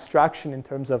abstraction in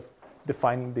terms of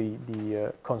defining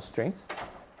the constraints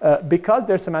because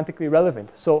they're semantically relevant.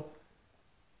 So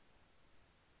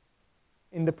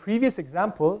in the previous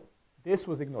example, this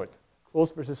was ignored.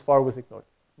 Close versus far was ignored.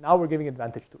 Now we're giving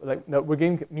advantage to it. We're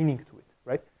giving meaning to it,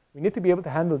 right? We need to be able to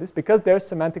handle this because they're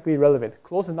semantically relevant.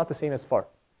 Close is not the same as far,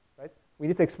 right? We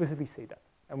need to explicitly say that,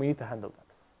 and we need to handle that.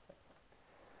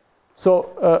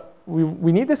 So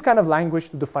we need this kind of language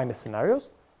to define the scenarios.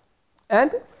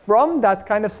 And from that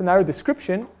kind of scenario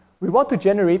description, we want to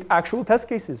generate actual test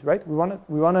cases, right? We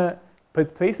want to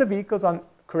place the vehicles on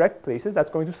correct places that's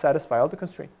going to satisfy all the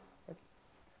constraints. Right?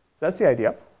 So that's the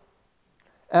idea.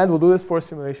 And we'll do this for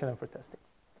simulation and for testing.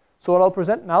 So what I'll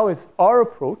present now is our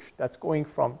approach that's going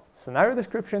from scenario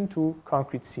description to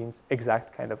concrete scenes,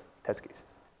 exact kind of test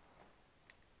cases.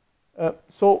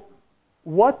 So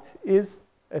what is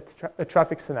a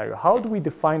traffic scenario? How do we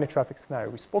define a traffic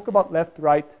scenario? We spoke about left,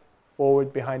 right,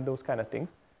 forward, behind, those kind of things.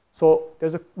 So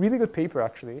there's a really good paper,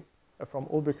 actually, from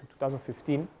Ulbrich in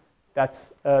 2015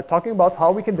 that's talking about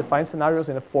how we can define scenarios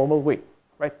in a formal way,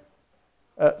 right?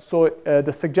 So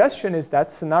the suggestion is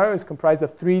that scenario is comprised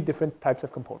of 3 different types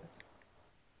of components.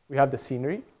 We have the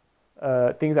scenery,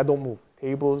 things that don't move,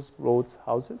 tables, roads,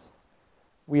 houses.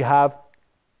 We have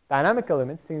dynamic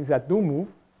elements, things that do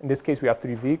move. In this case, we have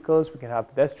 3 vehicles. We can have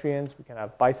pedestrians, we can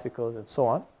have bicycles, and so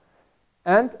on.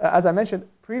 And as I mentioned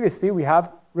previously, we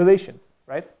have relations,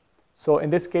 right? So in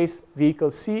this case, vehicle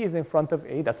C is in front of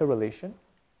A. That's a relation.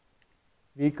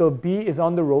 Vehicle B is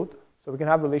on the road, so we can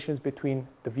have relations between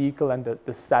the vehicle and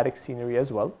the static scenery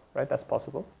as well, right? That's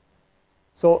possible.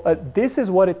 So this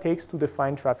is what it takes to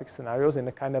define traffic scenarios in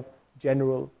a kind of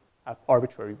general,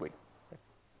 arbitrary way. Right?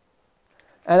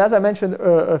 And as I mentioned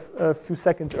a few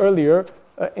seconds earlier,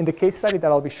 in the case study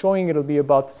that I'll be showing, it'll be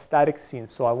about static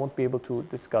scenes, so I won't be able to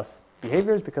discuss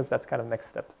behaviors because that's kind of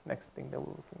next thing that we're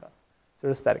looking at. So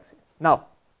the static scenes. Now,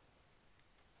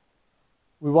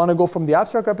 we want to go from the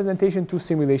abstract representation to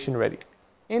simulation ready.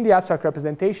 In the abstract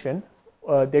representation,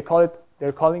 they're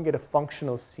calling it a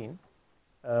functional scene.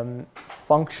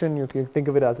 Function, you can think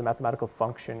of it as a mathematical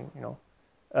function.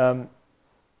 We're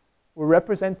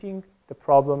representing the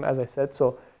problem, as I said.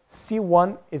 So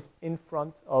C1 is in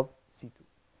front of C2.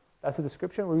 That's a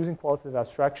description. We're using qualitative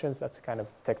abstractions. That's a kind of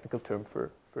technical term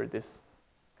for this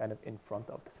kind of in front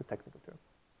of. That's a technical term.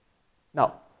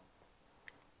 Now,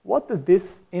 what does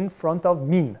this in front of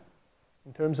mean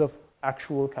in terms of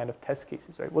actual kind of test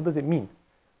cases, right? What does it mean?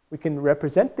 We can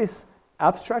represent this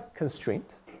abstract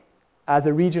constraint as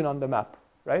a region on the map,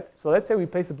 right? So let's say we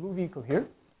place the blue vehicle here.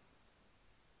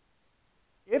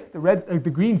 If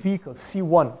the green vehicle,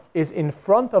 C1, is in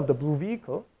front of the blue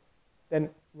vehicle, then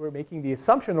we're making the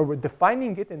assumption, or we're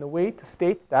defining it in a way to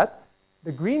state that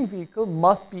the green vehicle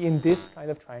must be in this kind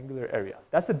of triangular area.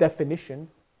 That's the definition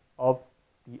of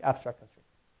the abstract constraint.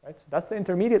 Right? So that's the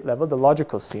intermediate level, the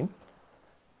logical scene.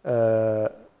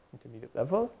 Intermediate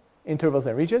level, intervals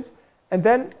and regions. And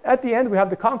then at the end, we have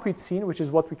the concrete scene, which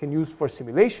is what we can use for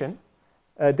simulation.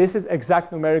 This is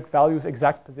exact numeric values,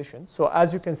 exact positions. So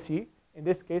as you can see, in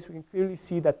this case, we can clearly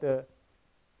see that the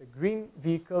green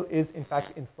vehicle is, in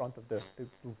fact, in front of the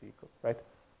blue vehicle. Right?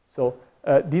 So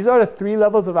these are the 3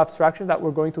 levels of abstraction that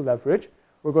we're going to leverage.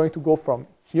 We're going to go from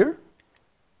here,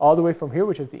 all the way from here,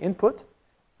 which is the input,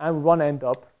 and we want to end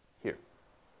up here,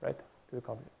 right, to the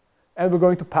computer. And we're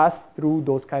going to pass through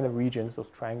those kind of regions, those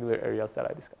triangular areas that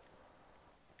I discussed.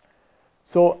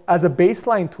 So as a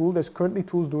baseline tool, there's currently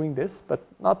tools doing this, but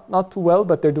not too well,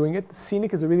 but they're doing it.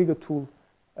 Scenic is a really good tool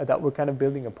that we're kind of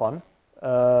building upon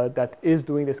that is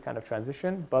doing this kind of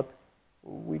transition, but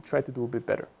we try to do a bit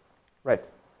better. Right.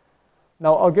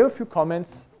 Now, I'll give a few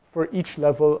comments for each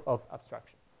level of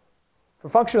abstraction. For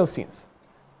functional scenes,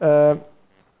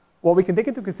 what we can take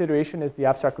into consideration is the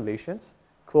abstract relations,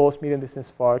 close, medium, distance,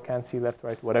 far, can see, left,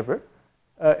 right, whatever.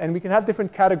 And we can have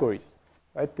different categories,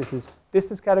 right? This is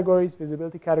distance categories,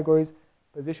 visibility categories,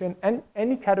 position, and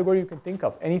any category you can think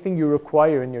of, anything you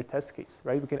require in your test case,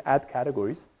 right? We can add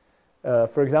categories.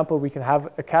 For example, we can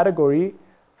have a category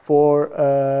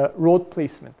for road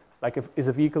placement, like is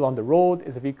a vehicle on the road,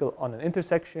 is a vehicle on an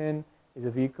intersection, is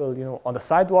a vehicle on the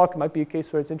sidewalk. It might be a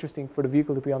case where it's interesting for the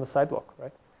vehicle to be on the sidewalk,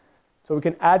 right? So we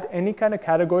can add any kind of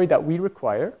category that we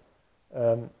require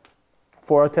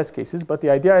for our test cases, but the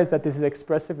idea is that this is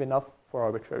expressive enough for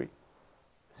arbitrary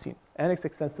scenes, and it's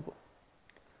extensible.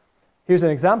 Here's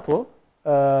an example.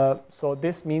 So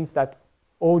this means that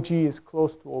OG is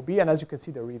close to OB, and as you can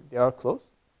see, they are close.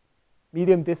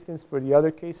 Medium distance for the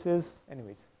other cases.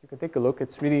 Anyways, you can take a look.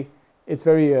 It's very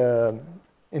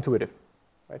intuitive,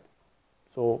 right?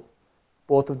 So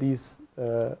both of these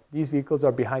vehicles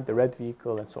are behind the red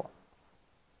vehicle and so on.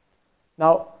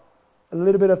 Now, a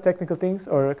little bit of technical things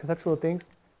or conceptual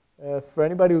things. For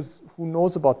anybody who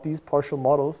knows about these partial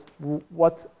models,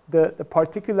 what the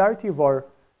particularity of our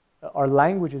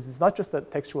languages is not just a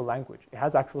textual language. It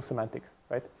has actual semantics,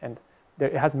 right? And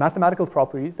it has mathematical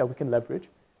properties that we can leverage,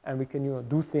 and we can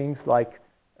do things like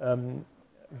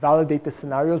validate the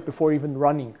scenarios before even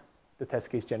running the test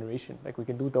case generation. Like we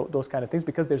can do those kind of things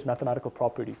because there's mathematical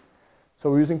properties. So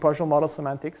we're using partial model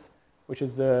semantics, which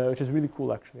is really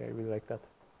cool, actually. I really like that.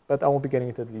 But I won't be getting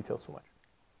into the details so much.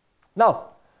 Now,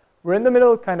 we're in the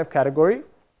middle kind of category,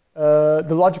 the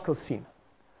logical scene.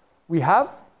 We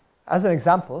have, as an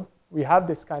example, we have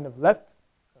this kind of left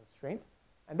constraint,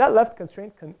 and that left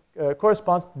constraint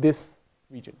corresponds to this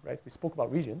region, right? We spoke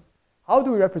about regions. How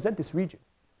do we represent this region?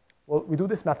 Well, we do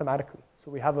this mathematically.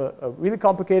 So we have a really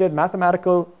complicated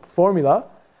mathematical formula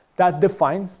that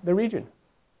defines the region,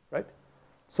 right?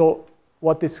 So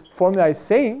what this formula is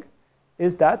saying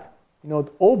is that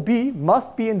OB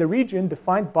must be in the region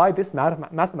defined by this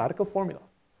mathematical formula.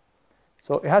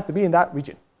 So it has to be in that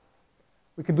region.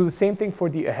 We can do the same thing for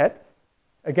the ahead.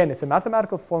 Again, it's a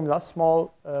mathematical formula,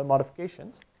 small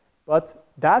modifications, but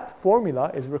that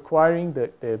formula is requiring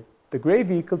the gray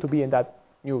vehicle to be in that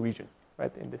new region,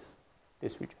 right, in this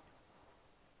region.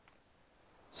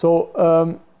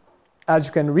 So as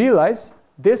you can realize,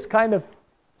 this kind of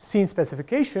scene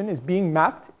specification is being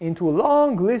mapped into a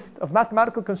long list of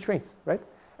mathematical constraints, right?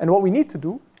 And what we need to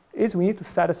do is we need to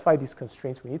satisfy these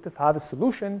constraints. We need to have a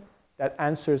solution that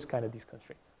answers kind of these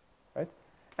constraints, right?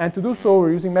 And to do so,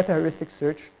 we're using meta-heuristic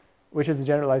search, which is a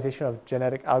generalization of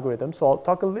genetic algorithms. So I'll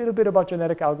talk a little bit about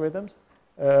genetic algorithms.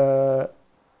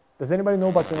 Does anybody know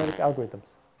about genetic algorithms?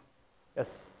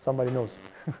 Yes, somebody knows.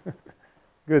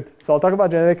 Good. So I'll talk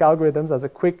about genetic algorithms as a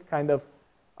quick kind of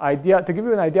idea, to give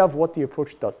you an idea of what the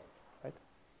approach does, right?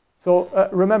 So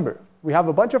remember, we have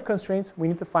a bunch of constraints. We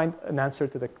need to find an answer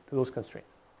to those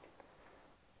constraints.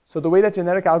 So the way that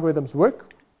genetic algorithms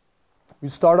work, we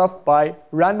start off by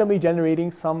randomly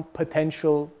generating some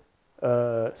potential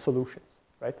solutions,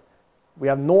 right? We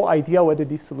have no idea whether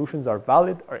these solutions are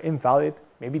valid or invalid.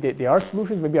 Maybe they are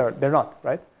solutions, maybe they're not,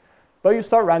 right? But you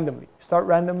start randomly. You start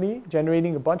randomly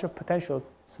generating a bunch of potential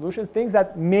solutions, things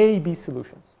that may be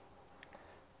solutions.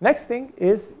 Next thing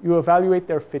is you evaluate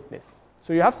their fitness.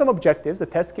 So you have some objectives. The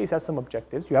test case has some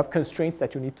objectives. You have constraints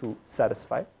that you need to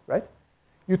satisfy, right?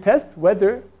 You test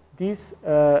whether these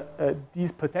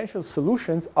potential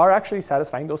solutions are actually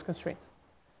satisfying those constraints.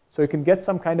 So you can get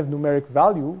some kind of numeric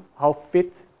value, how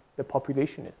fit the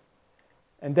population is.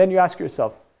 And then you ask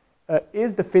yourself,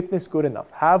 is the fitness good enough?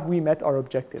 Have we met our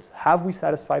objectives? Have we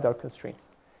satisfied our constraints?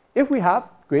 If we have,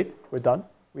 great, we're done.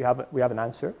 We have an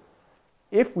answer.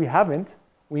 If we haven't,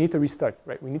 we need to restart,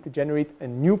 right? We need to generate a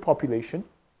new population,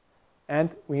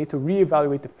 and we need to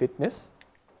reevaluate the fitness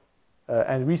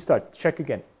and restart, check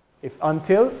again.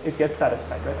 Until it gets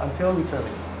satisfied, right? Until we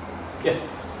terminate. Yes?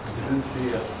 Didn't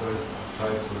we at first try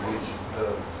to reach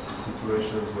the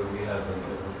situations where we have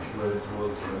where it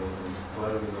was why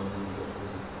are we not doing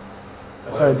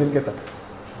that? Sorry, I didn't get that.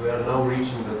 We are now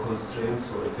reaching the constraints,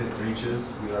 so if it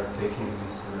reaches, we are taking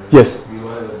this. Yes.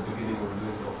 Meanwhile, at the beginning, we were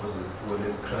doing the opposite. When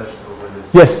it crashed or when it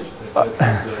yes.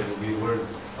 we weren't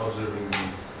observing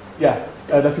these. Yeah,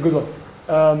 that's a good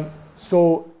one.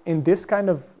 So in this kind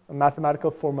of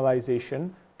mathematical formalization,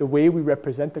 the way we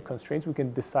represent the constraints, we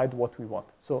can decide what we want.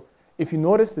 So if you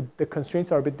notice, the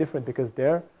constraints are a bit different because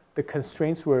the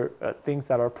constraints were things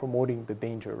that are promoting the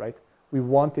danger, right? We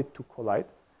want it to collide.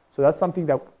 So that's something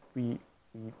that we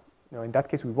in that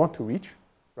case, we want to reach,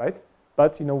 right?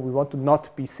 But, we want to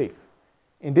not be safe.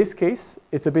 In this case,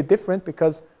 it's a bit different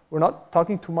because we're not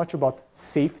talking too much about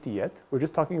safety yet. We're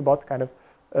just talking about kind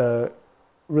of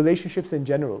relationships in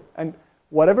general. And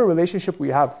whatever relationship we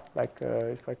have, like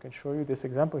if I can show you this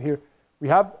example here, we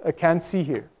have a can see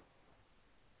here.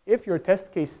 If your test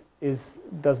case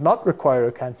does not require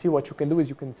a can see, what you can do is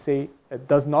you can say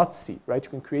does not see, right? You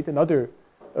can create another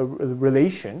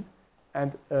relation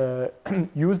and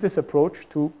use this approach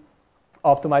to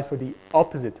optimize for the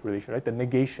opposite relation, right? The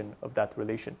negation of that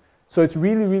relation. So it's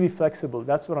really, really flexible.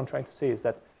 That's what I'm trying to say is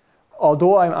that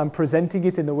although I'm presenting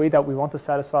it in the way that we want to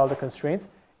satisfy all the constraints,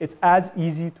 it's as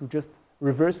easy to just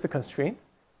reverse the constraint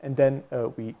and then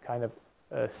we kind of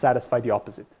satisfy the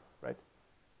opposite, right?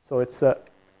 So it's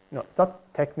it's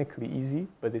not technically easy,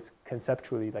 but it's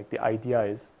conceptually, like the idea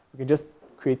is we can just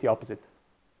create the opposite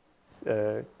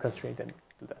constraint and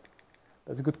do that.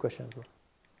 That's a good question as well.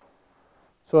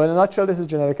 So in a nutshell, this is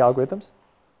genetic algorithms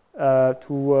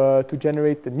to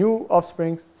generate the new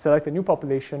offspring, select a new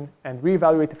population, and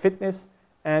reevaluate the fitness,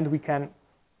 and we can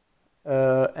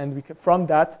from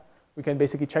that we can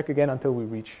basically check again until we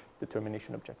reach the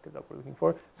termination objective that we're looking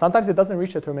for. Sometimes it doesn't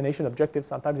reach the termination objective.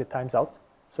 Sometimes it times out.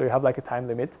 So you have like a time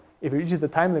limit. If it reaches the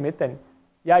time limit, then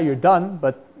yeah, you're done,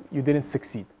 but you didn't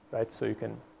succeed, right? So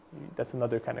that's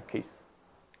another kind of case.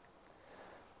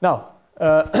 Now,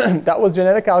 that was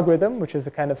genetic algorithm, which is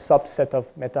a kind of subset of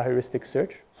meta-heuristic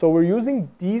search. So we're using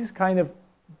these kind of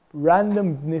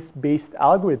randomness-based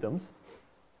algorithms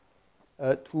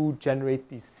to generate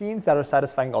these scenes that are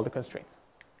satisfying all the constraints.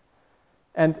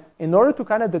 And in order to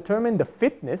kind of determine the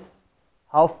fitness,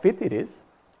 how fit it is,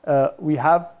 we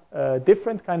have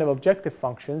different kind of objective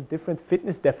functions, different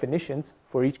fitness definitions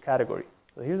for each category.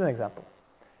 So here's an example.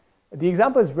 The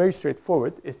example is very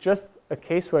straightforward. It's just a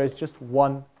case where it's just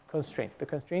one constraint. The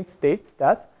constraint states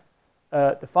that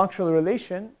the functional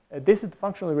relation, this is the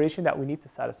functional relation that we need to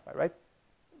satisfy, right?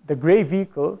 The gray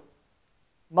vehicle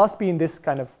must be in this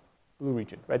kind of blue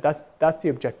region, right? That's the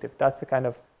objective. That's the kind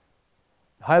of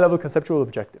high-level conceptual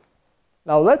objective.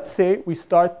 Now, let's say we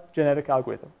start genetic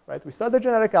algorithm, right? We start the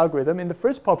genetic algorithm. In the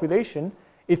first population,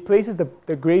 it places the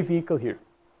gray vehicle here.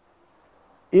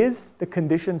 Is the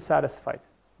condition satisfied?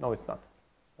 No, it's not,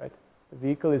 right? The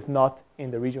vehicle is not in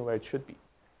the region where it should be.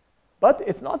 But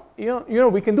it's not,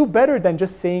 we can do better than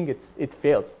just saying it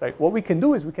fails, right? What we can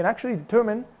do is we can actually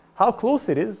determine how close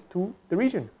it is to the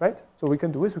region, right? So what we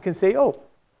can do is we can say, oh,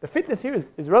 the fitness here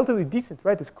is relatively decent,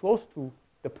 right? It's close to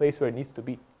the place where it needs to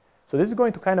be. So this is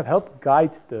going to kind of help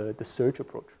guide the search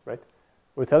approach, right?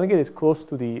 We're telling it it's close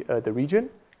to the region,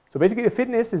 So basically, the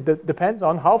fitness depends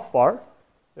on how far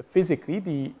physically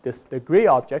the gray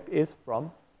object is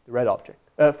from the red object,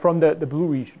 from the blue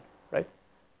region, right?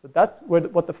 So that's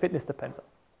what the fitness depends on.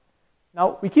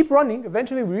 Now, we keep running.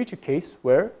 Eventually, we reach a case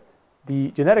where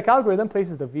the genetic algorithm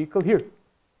places the vehicle here.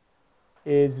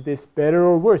 Is this better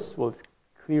or worse? Well, it's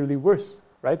clearly worse,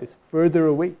 right? It's further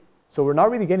away. So we're not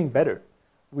really getting better.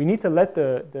 We need to let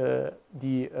the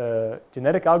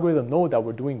genetic algorithm know that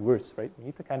we're doing worse, right? We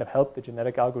need to kind of help the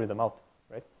genetic algorithm out,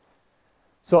 right?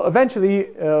 So eventually,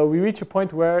 we reach a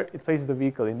point where it places the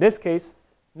vehicle. In this case,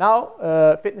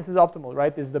 now fitness is optimal,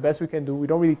 right? This is the best we can do. We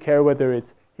don't really care whether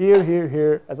it's here, here,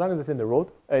 here, as long as it's in the road,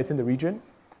 it's in the region.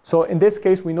 So in this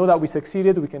case, we know that we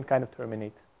succeeded. We can kind of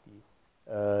terminate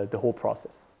the whole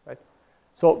process, right?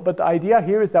 So, but the idea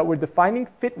here is that we're defining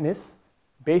fitness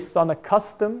based on a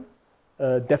custom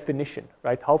definition,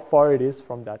 right? How far it is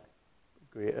from that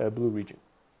blue region.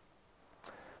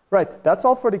 Right, that's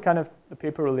all for the kind of the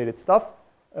paper-related stuff.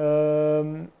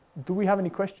 Do we have any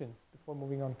questions before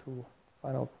moving on to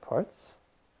final parts?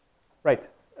 Right.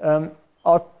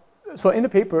 So in the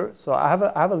paper, so I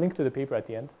have a link to the paper at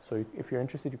the end. So if you're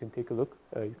interested, you can take a look.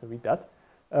 You can read that.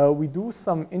 We do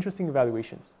some interesting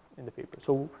evaluations in the paper.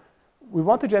 So we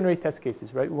want to generate test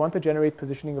cases, right? We want to generate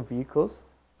positioning of vehicles.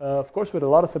 Of course, with a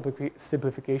lot of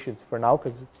simplifications for now,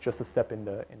 because it's just a step in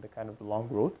the kind of the long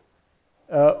road.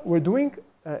 We're doing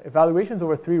evaluations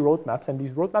over 3 roadmaps, and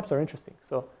these roadmaps are interesting.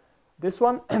 So this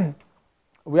one,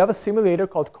 we have a simulator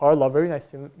called CarLaw,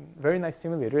 very nice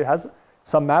simulator. It has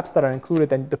some maps that are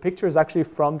included, and the picture is actually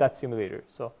from that simulator.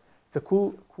 So it's a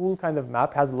cool kind of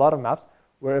map, has a lot of maps.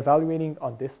 We're evaluating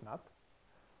on this map.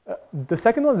 The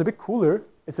second one is a bit cooler.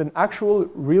 It's an actual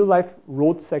real-life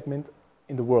road segment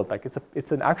in the world. Like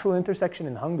it's an actual intersection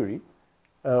in Hungary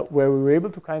where we were able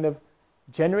to kind of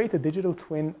generate a digital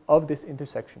twin of this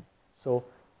intersection. So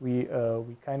we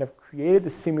kind of created a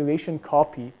simulation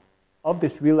copy of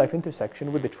this real-life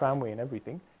intersection with the tramway and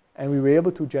everything. And we were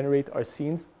able to generate our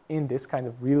scenes in this kind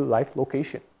of real-life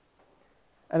location.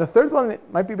 And the third one, it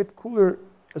might be a bit cooler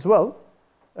as well.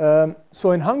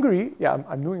 So in Hungary, yeah,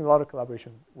 I'm doing a lot of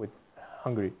collaboration with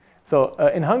Hungary. So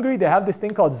in Hungary, they have this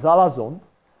thing called Zala Zone.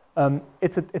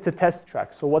 It's a test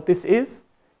track. So what this is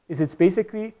it's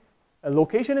basically a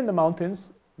location in the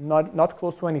mountains, not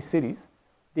close to any cities.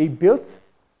 They built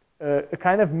a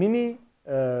kind of mini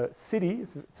city.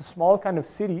 It's a small kind of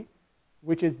city,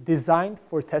 which is designed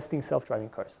for testing self-driving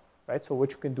cars, right? So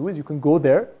what you can do is you can go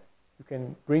there, you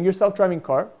can bring your self-driving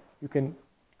car, you can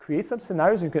create some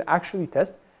scenarios, and you can actually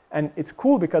test. And it's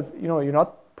cool because you're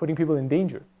not putting people in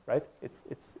danger, right? It's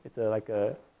like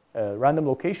a random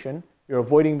location. You're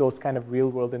avoiding those kind of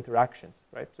real-world interactions,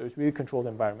 right? So it's really a controlled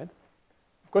environment.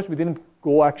 Of course, we didn't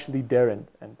go actually there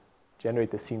and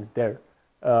generate the scenes there.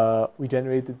 We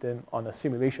generated them on a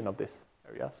simulation of this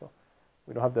area, so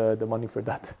we don't have the money for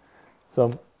that.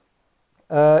 So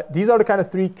these are the kind of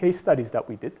 3 case studies that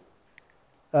we did.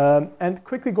 And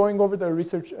quickly going over the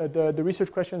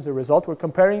research questions, the result, we're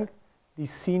comparing the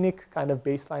scenic kind of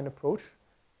baseline approach.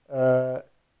 The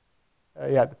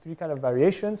 3 kind of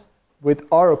variations with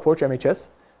our approach, MHS,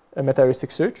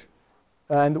 meta-heuristic search.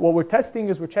 And what we're testing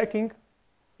is we're checking,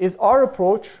 is our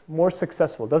approach more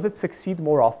successful? Does it succeed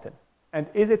more often? And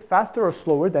is it faster or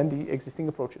slower than the existing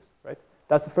approaches, right?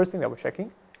 That's the first thing that we're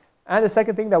checking. And the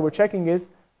second thing that we're checking is,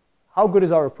 how good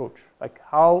is our approach? Like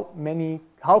how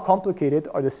complicated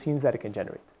are the scenes that it can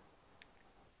generate?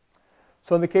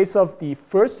 So in the case of the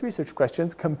first research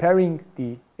questions, comparing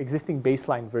the existing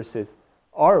baseline versus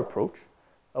our approach,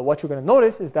 what you're going to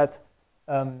notice is that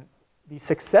the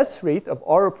success rate of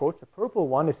our approach, the purple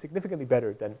one, is significantly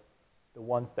better than the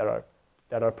ones that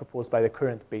are proposed by the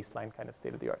current baseline kind of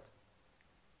state of the art.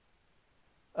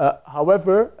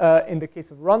 However, in the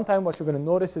case of runtime, what you're going to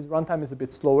notice is runtime is a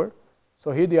bit slower.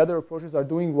 So here the other approaches are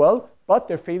doing well, but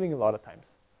they're failing a lot of times.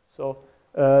 So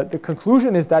the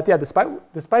conclusion is that, yeah,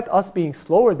 despite us being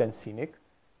slower than scenic,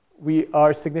 we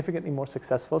are significantly more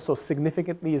successful. So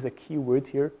significantly is a key word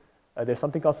here. There's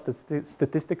something called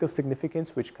statistical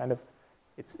significance, which kind of,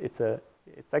 it's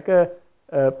like a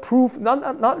proof,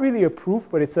 not really a proof,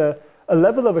 but it's a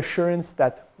level of assurance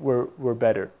that we're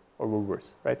better or we're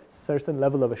worse, right? It's a certain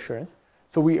level of assurance.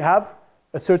 So we have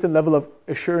a certain level of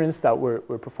assurance that we're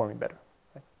performing better.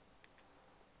 Right?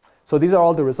 So these are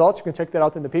all the results. You can check that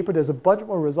out in the paper. There's a bunch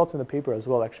more results in the paper as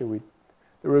well. Actually,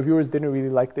 the reviewers didn't really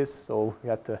like this, so we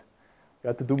had to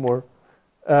do more.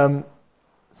 And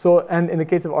in the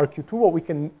case of RQ2, what we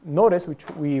can notice, which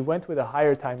we went with a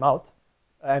higher timeout,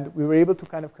 and we were able to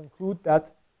kind of conclude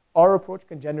that our approach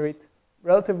can generate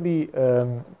relatively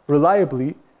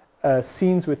reliably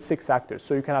scenes with 6 actors.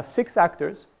 So you can have 6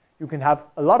 actors. you can have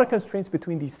a lot of constraints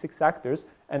between these 6 actors,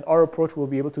 and our approach will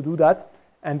be able to do that.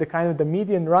 And the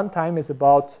median runtime is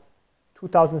about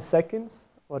 2,000 seconds.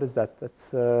 What is that?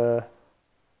 That's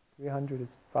 300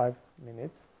 is 5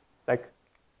 minutes. Like,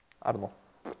 I don't know.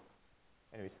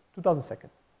 Anyways, 2,000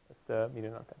 seconds. That's the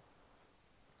median runtime.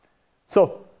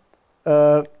 So,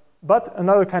 but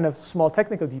another kind of small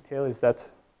technical detail is that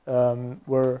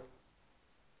the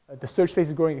search space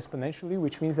is growing exponentially,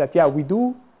 which means that, yeah, we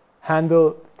do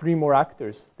handle 3 more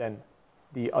actors than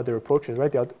the other approaches,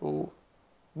 right? Oh,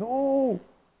 no!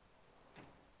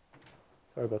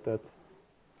 Sorry about that.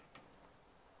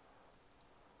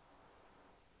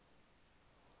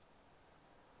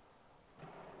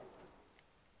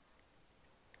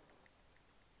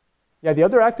 Yeah, the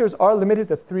other actors are limited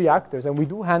to 3 actors, and we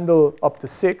do handle up to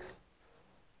 6,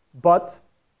 but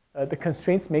the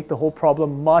constraints make the whole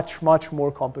problem much, much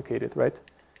more complicated, right?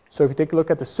 So if you take a look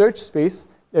at the search space,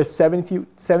 there's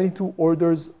 72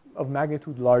 orders of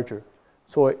magnitude larger.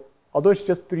 So although it's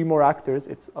just 3 more actors,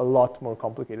 it's a lot more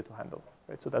complicated to handle,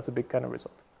 right? So that's a big kind of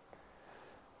result.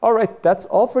 All right, that's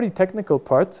all for the technical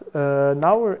part.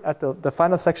 Now we're at the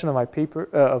final section of my paper,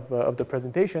 of the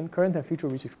presentation, current and future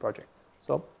research projects.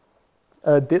 So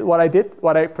what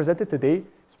I presented today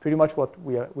is pretty much what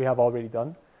we have already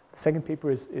done. The second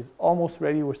paper is almost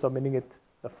ready. We're submitting it,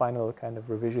 the final kind of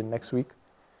revision next week.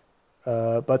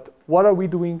 But what are we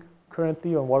doing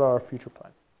currently, and what are our future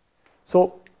plans?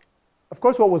 So, of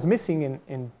course, what was missing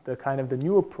in the kind of the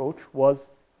new approach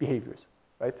was behaviors,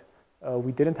 right?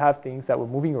 We didn't have things that were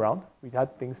moving around. We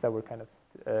had things that were kind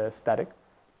of static.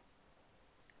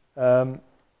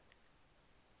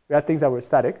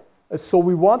 So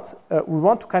we want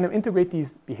to kind of integrate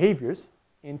these behaviors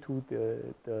into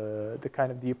the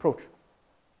kind of the approach,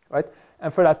 right?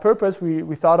 And for that purpose,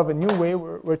 we thought of a new way.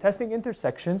 We're testing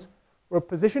intersections. We're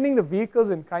positioning the vehicles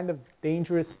in kind of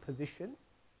dangerous positions,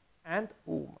 and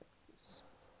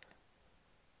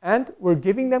we're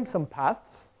giving them some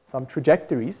paths, some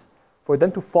trajectories for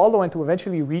them to follow and to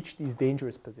eventually reach these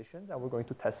dangerous positions. And we're going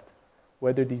to test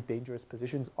whether these dangerous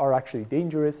positions are actually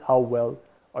dangerous, how well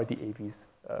are the AVs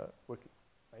working,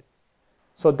 right?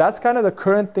 So that's kind of the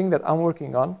current thing that I'm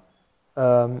working on,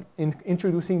 in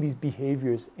introducing these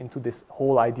behaviors into this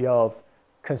whole idea of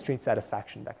constraint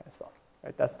satisfaction, that kind of stuff,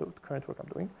 right? That's the current work I'm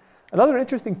doing. Another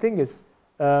interesting thing is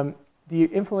the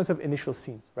influence of initial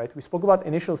scenes, right? We spoke about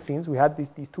initial scenes. We had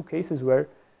these 2 cases where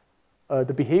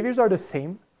the behaviors are the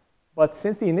same, but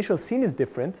since the initial scene is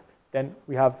different, then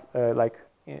we have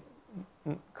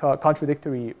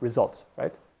contradictory results,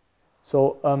 right?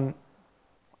 So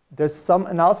there's some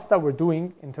analysis that we're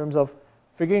doing in terms of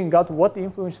figuring out what the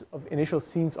influence of initial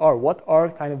scenes are. What are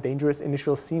kind of dangerous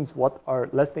initial scenes? What are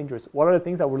less dangerous? What are the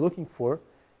things that we're looking for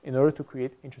in order to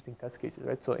create interesting test cases,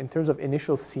 right? So in terms of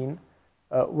initial scene,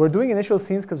 we're doing initial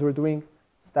scenes because we're doing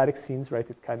static scenes, right?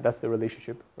 That's the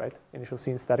relationship, right? Initial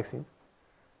scenes, static scenes.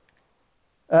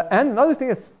 And another thing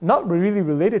that's not really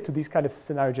related to these kind of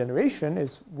scenario generation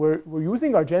is we're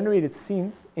using our generated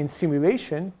scenes in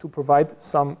simulation to provide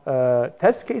some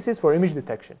test cases for image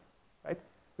detection, right?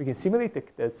 We can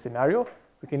simulate the scenario.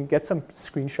 We can get some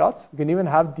screenshots. We can even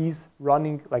have these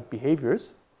running like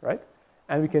behaviors, right?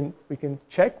 And we can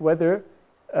check whether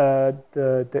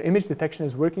the image detection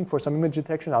is working for some image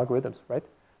detection algorithms, right?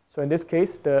 So in this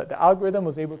case, the algorithm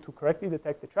was able to correctly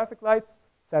detect the traffic lights,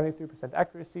 73%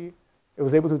 accuracy. It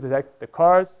was able to detect the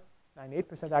cars,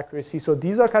 98% accuracy. So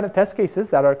these are kind of test cases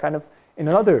that are kind of in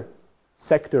another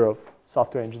sector of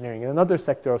software engineering, in another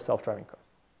sector of self-driving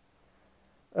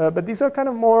cars. But these are kind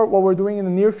of more what we're doing in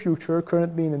the near future,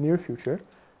 currently in the near future.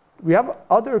 We have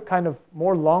other kind of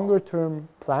more longer term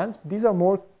plans. These are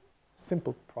more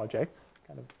simple projects,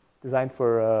 kind of designed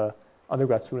for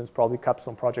undergrad students, probably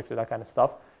capstone projects or that kind of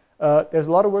stuff. There's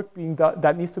a lot of work being done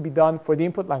that needs to be done for the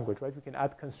input language, right? We can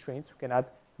add constraints, we can add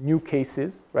new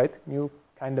cases, right? New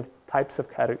kind of types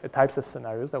of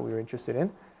scenarios that we're interested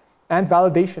in. And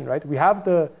validation, right? We have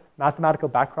the mathematical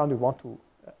background, we want to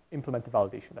implement the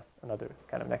validation. That's another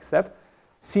kind of next step.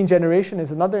 Scene generation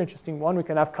is another interesting one. We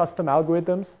can have custom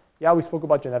algorithms. Yeah, we spoke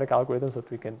about genetic algorithms,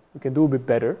 but we can do a bit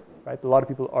better, right? A lot of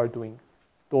people are doing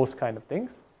those kind of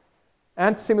things.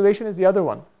 And simulation is the other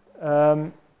one.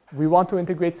 We want to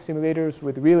integrate simulators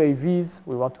with real AVs.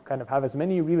 We want to kind of have as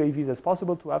many real AVs as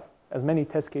possible, to have as many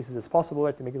test cases as possible,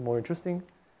 right, to make it more interesting.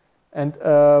 And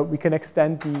we can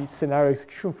extend the scenario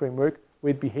execution framework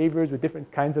with behaviors, with different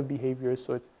kinds of behaviors.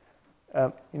 So it's,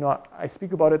 you know, I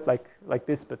speak about it like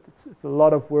this, but it's a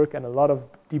lot of work and a lot of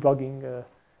debugging.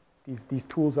 These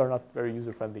tools are not very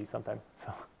user-friendly sometimes.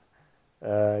 So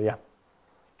yeah.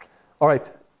 All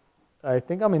right. I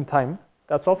think I'm in time.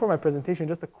 That's all for my presentation.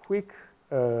 Just a quick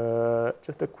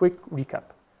just a quick recap.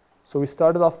 So we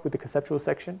started off with the conceptual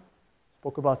section,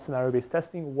 spoke about scenario-based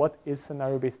testing, what is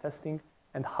scenario-based testing,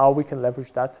 and how we can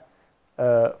leverage that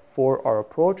for our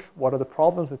approach, what are the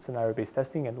problems with scenario-based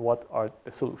testing, and what are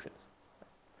the solutions.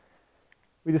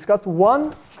 We discussed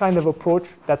one kind of approach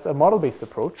that's a model-based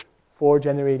approach for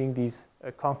generating these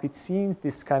concrete scenes,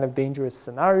 this kind of dangerous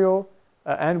scenario,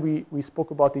 and we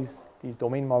spoke about these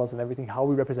domain models and everything, how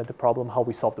we represent the problem, how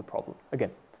we solve the problem,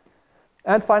 again.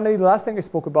 And finally, the last thing I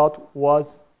spoke about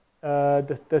was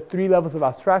the 3 levels of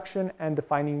abstraction and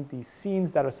defining these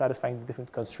scenes that are satisfying the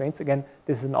different constraints. Again,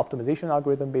 this is an optimization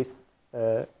algorithm-based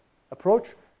approach,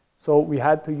 so we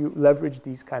had to leverage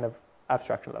these kind of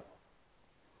abstraction levels.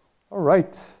 All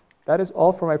right, that is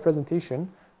all for my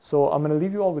presentation. So I'm going to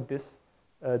leave you all with this.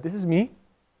 This is me.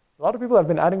 A lot of people have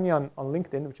been adding me on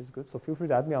LinkedIn, which is good, so feel free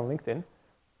to add me on LinkedIn.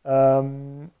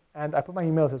 And I put my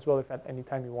emails as well if at any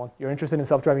time you're interested in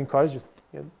self-driving cars, just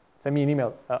send me an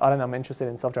email. Aren, I'm interested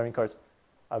in self-driving cars.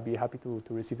 I'll be happy to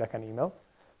receive that kind of email.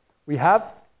 We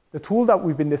have the tool that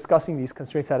we've been discussing, these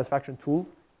constraint satisfaction tool,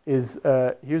 is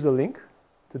here's a link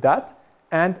to that.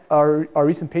 And our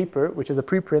recent paper, which is a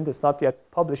preprint, it's not yet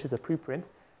published, it's a preprint.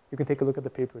 You can take a look at the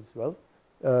paper as well.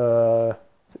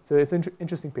 It's an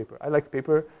interesting paper. I like the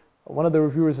paper. One of the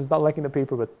reviewers is not liking the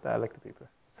paper, but I like the paper.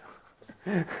 So.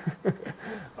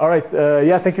 All right,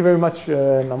 yeah, thank you very much.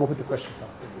 And I'm open to questions now.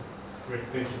 Great,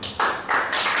 thank you.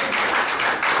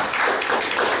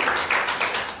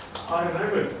 I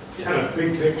have a kind of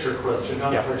big picture question,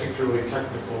 not particularly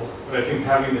technical, but I think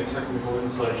having the technical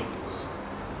insights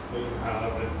that you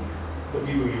have and the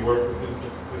people you work with in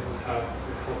different places have,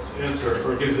 it helps answer,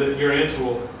 or gives that your answer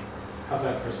will have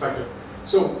that perspective.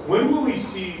 So when will we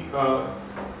see, I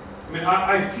mean,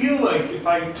 I feel like if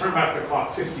I turn back the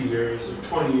clock 50 years or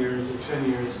 20 years or 10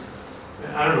 years,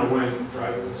 I don't know when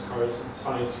driverless cars and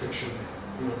science fiction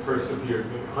first appeared,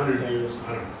 maybe 100 years,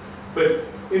 I don't know. But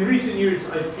in recent years,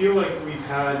 I feel like we've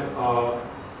had,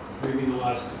 maybe in the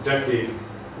last decade,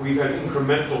 we've had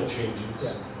incremental changes.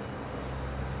 Yeah.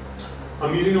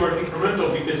 I'm using the word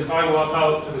incremental because if I walk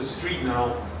out to the street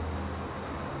now,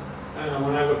 and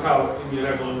when I look out in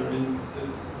Yerevan or in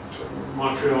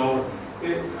Montreal, I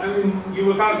mean, you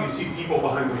look out, you see people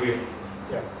behind the wheel.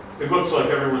 Yeah. It looks like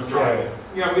everyone's driving.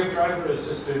 Yeah, we have driver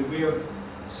assisted. We have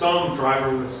some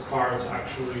driverless cars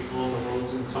actually on the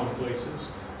roads in some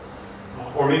places.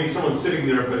 Or maybe someone's sitting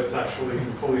there, but it's actually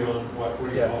fully on, what do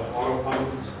you call it, autopilot.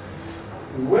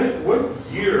 What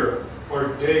year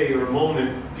or day or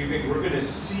moment do you think we're going to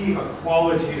see a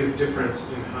qualitative difference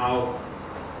in how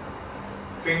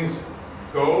things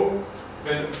go,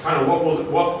 and kind of what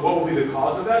will be the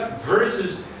cause of that,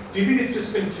 versus do you think it's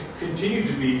just going to continue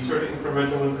to be sort of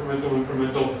incremental,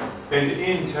 and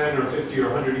in 10 or 50 or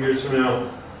 100 years from now,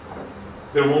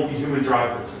 there won't be human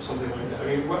drivers or something like that?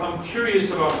 I mean, I'm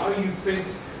curious about how you think,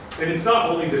 and it's not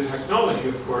only the technology,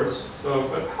 of course,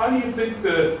 but how do you think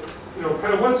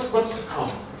kind of what's to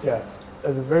come? Yeah,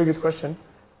 that's a very good question.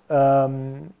 A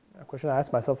question I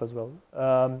asked myself as well.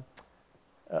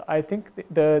 I think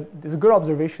there's a good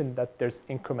observation that there's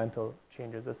incremental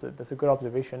changes. That's a good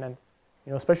observation, and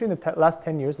especially in the last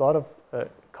 10 years, a lot of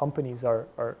companies are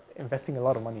investing a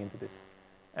lot of money into this.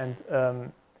 And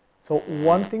so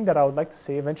one thing that I would like to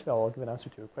say, eventually I'll give an answer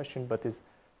to your question, but is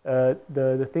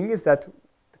the thing is that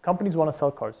the companies want to sell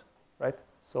cars, right?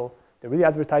 So they're really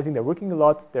advertising, they're working a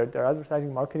lot, their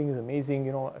advertising marketing is amazing.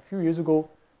 A few years ago,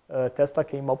 Tesla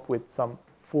came up with some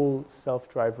full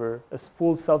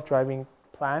self-driving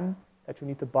plan that you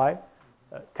need to buy.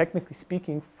 Technically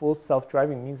speaking, full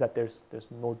self-driving means that there's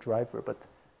no driver, but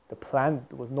the plan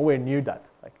was nowhere near that.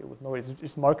 Like it was nowhere, it's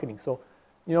just marketing. So,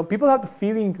 people have the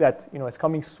feeling that, it's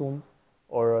coming soon,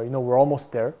 or, we're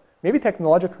almost there. Maybe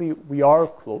technologically we are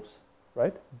close,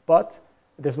 right? But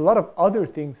there's a lot of other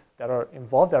things that are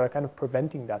involved that are kind of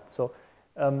preventing that. So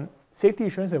safety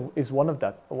assurance is one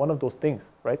of those things,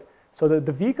 right? So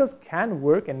the vehicles can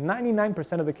work in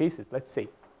 99% of the cases, let's say,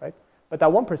 right? But that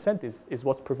 1% is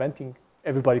what's preventing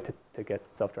everybody to get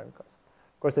self-driving cars.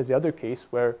 Of course, there's the other case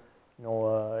where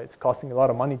it's costing a lot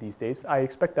of money these days. I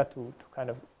expect that to kind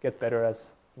of get better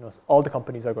as all the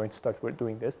companies are going to start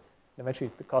doing this. And eventually,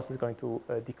 the cost is going to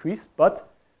decrease. But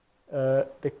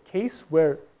the case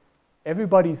where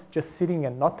everybody's just sitting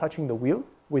and not touching the wheel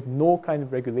with no kind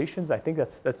of regulations, I think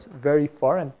that's very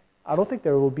far, and I don't think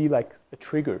there will be like a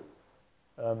trigger.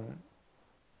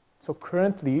 So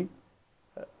currently,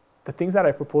 the things that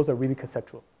I propose are really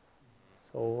conceptual.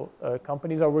 So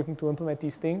companies are working to implement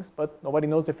these things, but nobody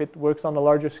knows if it works on a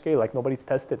larger scale. Like nobody's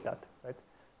tested that, right?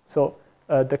 So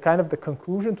the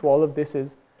conclusion to all of this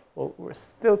is, well, we're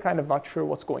still kind of not sure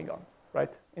what's going on,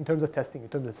 right? In terms of testing, in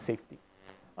terms of safety.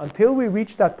 Until we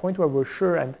reach that point where we're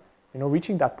sure, and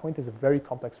reaching that point is a very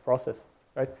complex process,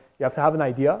 right? You have to have an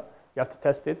idea, you have to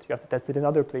test it, you have to test it in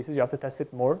other places, you have to test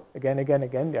it more, again.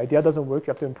 The idea doesn't work,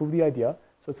 you have to improve the idea.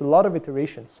 So it's a lot of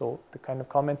iteration. So the kind of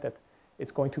comment that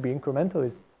it's going to be incremental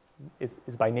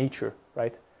is by nature,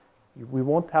 right? We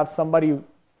won't have somebody who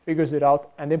figures it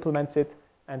out and implements it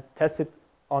and tests it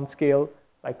on scale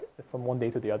like from one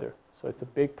day to the other. So it's a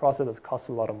big process that costs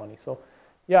a lot of money. So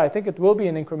yeah, I think it will be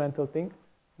an incremental thing.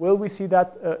 Will we see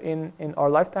that in our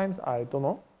lifetimes? I don't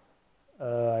know.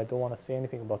 I don't want to say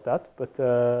anything about that, but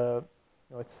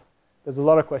there's a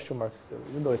lot of question marks still.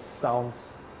 Even though it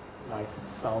sounds nice, it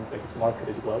sounds like it's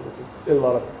marketed well, but it's still a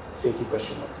lot of safety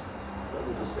question marks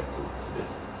with respect to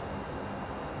this.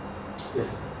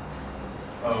 Yes.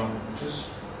 Just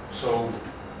so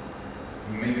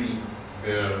maybe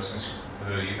since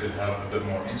you could have a bit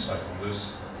more insight on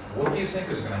this, what do you think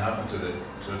is going to happen to the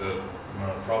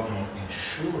problem of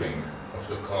insuring of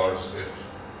the cars if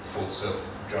full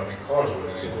self-driving cars were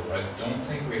enabled? I don't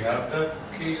think we have that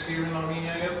case here in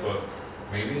Armenia yet, but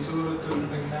maybe it's a little bit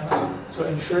different in Canada. So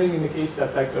insuring in the case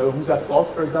that who's at fault,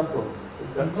 for example?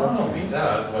 Not only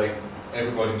that, like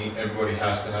everybody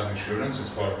has to have insurance.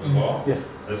 It's part of the law. Yes.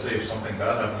 Let's say if something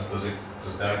bad happens,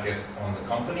 does that get on the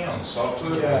company, on the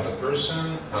software, Yeah. on the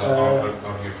person?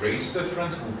 Are your rates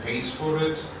different? Who pays for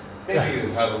it? Maybe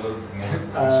you have a little more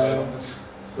insight on this.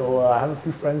 So I have a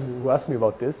few friends who asked me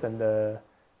about this, and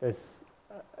it's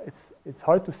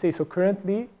hard to say. So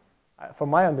currently, from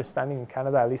my understanding in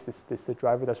Canada, at least, it's the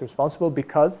driver that's responsible,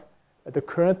 because at the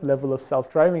current level of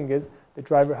self-driving is the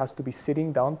driver has to be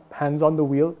sitting down, hands on the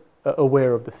wheel,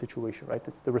 aware of the situation, right?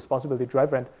 It's the responsibility of the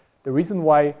driver. And the reason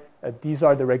why these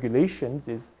are the regulations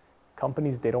is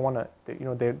companies, they don't want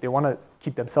to, they want to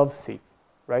keep themselves safe,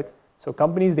 right? So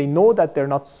companies, they know that they're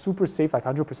not super safe, like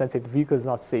 100% safe, the vehicle is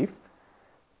not safe.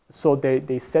 So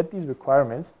they set these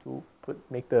requirements to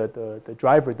make the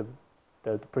driver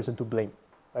the person to blame,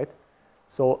 right?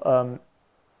 So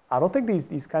I don't think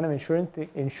these kind of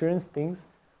insurance things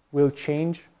will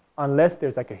change unless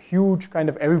there's like a huge kind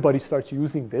of everybody starts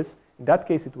using this. In that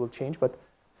case, it will change. But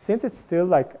since it's still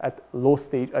like at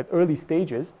early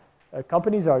stages,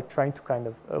 companies are trying to kind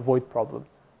of avoid problems,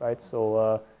 right?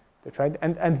 So they're trying,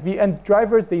 and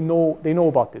drivers, they know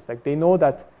about this. Like they know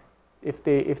that if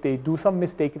they do some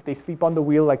mistake, if they sleep on the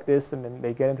wheel like this and then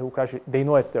they get into a crash, they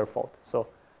know it's their fault. So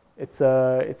it's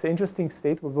an interesting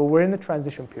state, but we're in a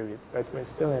transition period, right? We're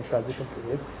still in a transition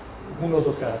period. Who knows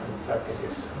what's going to happen in 5, 10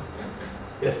 years?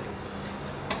 Yes?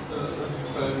 As you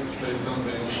said, based on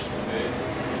the initial state, it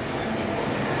can be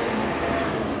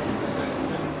possible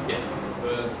accidents. Yes.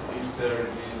 But if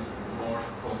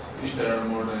there are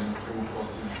more than two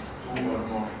or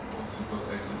more possible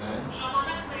accidents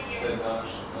that are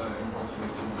impossible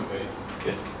to evade.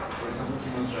 Yes. For example,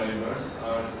 human drivers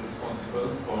are responsible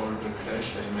for the crash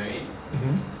they made.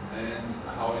 Mm-hmm. And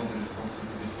how is the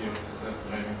responsibility of the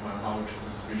self-driving one? How it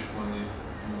chooses which one is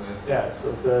less? Yeah, so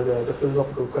it's the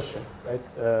philosophical question, right?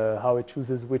 How it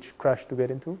chooses which crash to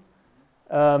get into.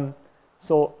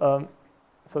 So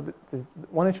there's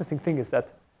one interesting thing is that,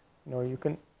 you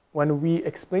can, when we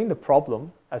explain the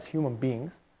problem as human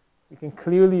beings, we can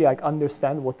clearly like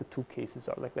understand what the two cases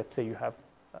are. Like, let's say you have,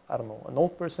 I don't know, an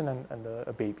old person and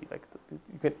a baby. Like,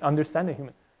 you can understand a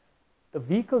human. The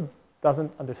vehicle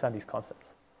doesn't understand these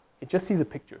concepts. It just sees a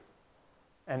picture.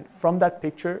 And from that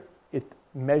picture, it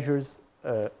measures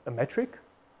a metric.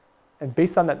 And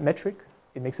based on that metric,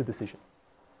 it makes a decision.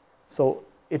 So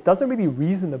it doesn't really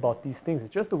reason about these things.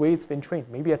 It's just the way it's been trained.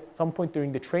 Maybe at some point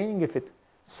during the training, if it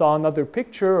saw another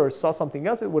picture or saw something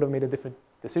else, it would have made a different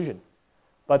decision.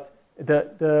 But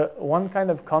the one kind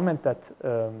of comment that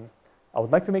I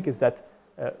would like to make is that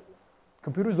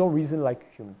computers don't reason like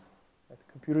humans. Right?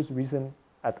 Computers reason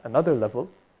at another level,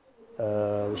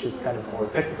 which is kind of more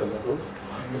technical level.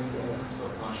 I mean, in terms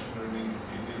of machine learning,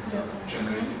 is it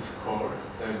generated score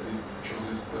that it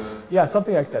chooses the... Yeah,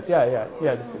 something like that. Yeah.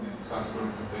 This is it category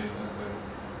of data?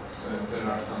 There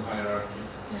are some hierarchy.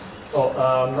 Oh,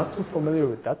 I'm not too familiar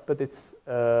with that, but it's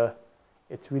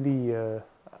really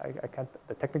I can't,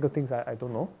 the technical things I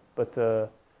don't know, but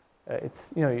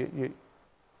it's you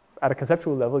at a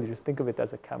conceptual level, you just think of it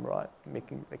as a camera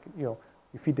making, like, you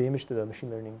feed the image to the machine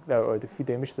learning or you feed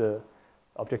the image to the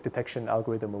object detection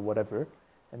algorithm or whatever,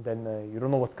 and then you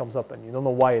don't know what comes up and you don't know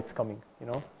why it's coming.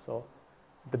 So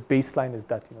the baseline is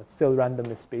that it's still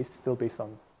randomness based, still based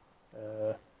on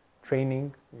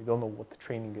training. You don't know what the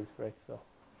training is, right? So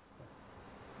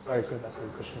sorry, I couldn't answer your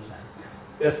question.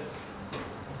 Yes.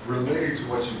 related to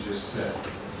what you just said,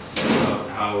 about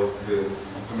how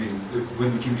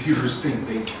when the computers think,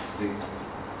 they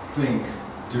think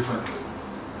differently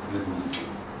than we do.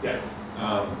 Yeah.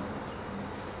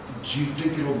 Do you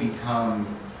think it'll become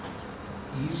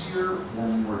easier or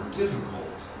more difficult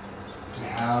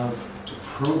to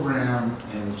program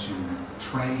and to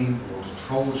train or to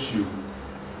troubleshoot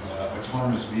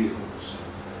autonomous vehicles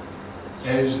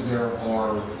as there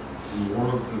are more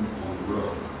of them on the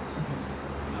road?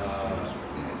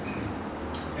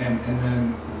 And then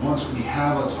once we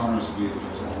have autonomous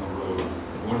vehicles on the road,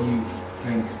 what do you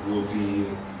think will be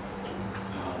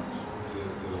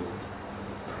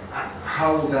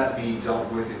how will that be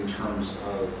dealt with in terms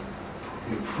of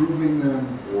improving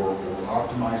them or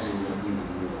optimizing them even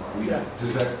more? I mean, Yeah.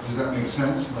 does that make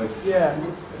sense? Like, Yeah.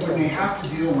 when they have to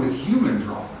deal with human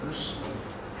drivers,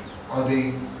 are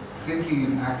they thinking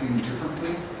and acting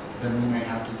differently than when they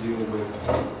have to deal with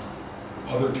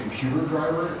other computer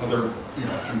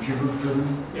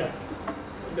computer-driven? Yeah,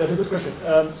 that's a good question.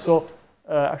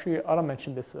 Actually, Aren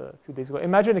mentioned this a few days ago.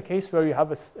 Imagine a case where you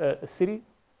have a city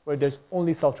where there's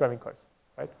only self-driving cars,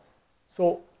 right?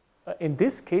 So in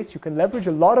this case, you can leverage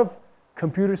a lot of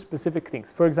computer-specific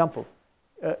things. For example,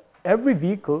 every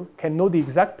vehicle can know the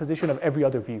exact position of every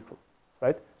other vehicle,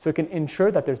 right? So it can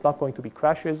ensure that there's not going to be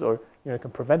crashes, or it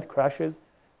can prevent crashes.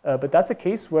 But that's a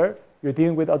case where you're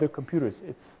dealing with other computers.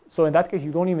 So in that case,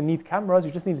 you don't even need cameras,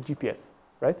 you just need a GPS,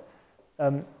 right?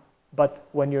 But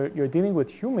when you're dealing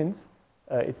with humans,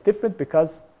 it's different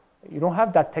because you don't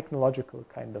have that technological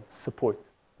kind of support,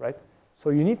 right? So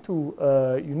you need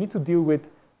to deal with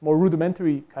more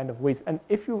rudimentary kind of ways. And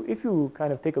if you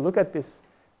kind of take a look at this,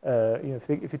 if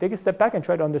you take a step back and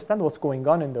try to understand what's going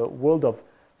on in the world of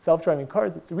self-driving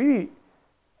cars, it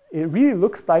really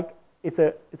looks like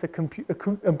a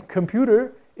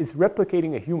computer is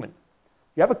replicating a human.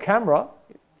 You have a camera,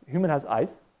 human has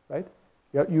eyes, right?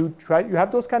 You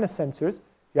have those kind of sensors.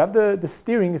 You have the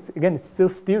steering. It's still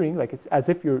steering, like it's as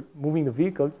if you're moving the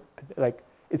vehicle. Like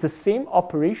it's the same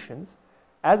operations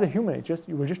as a human.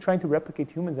 You were just trying to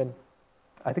replicate humans, and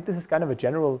I think this is kind of a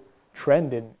general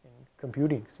trend in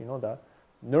computing. So, the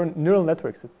neural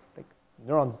networks. It's like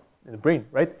neurons in the brain,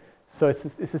 right? So it's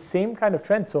the same kind of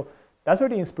trend. So that's where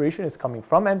the inspiration is coming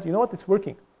from, and you know what? It's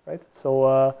working, right?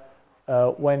 So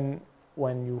when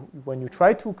you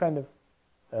try to kind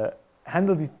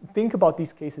of think about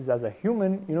these cases as a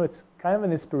human, it's kind of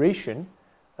an inspiration,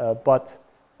 but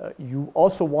you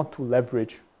also want to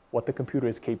leverage what the computer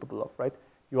is capable of, right?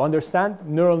 You understand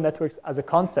neural networks as a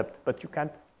concept, but you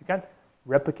can't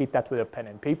replicate that with a pen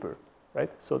and paper, right?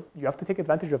 So you have to take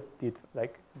advantage of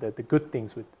the good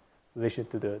things with relation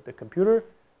to the computer,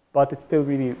 but it's still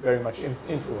really very much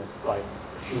influenced by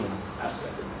the human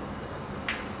aspect.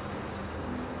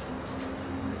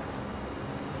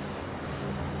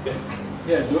 Yes?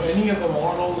 Yeah, do any of the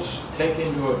models take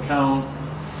into account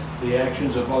the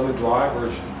actions of other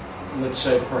drivers? Let's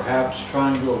say perhaps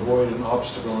trying to avoid an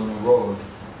obstacle in the road.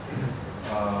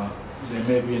 There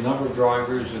may be a number of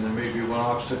drivers and there may be one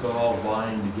obstacle all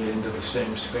vying to get into the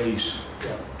same space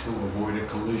to avoid a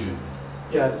collision.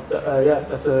 Yeah,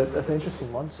 that's an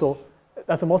interesting one. So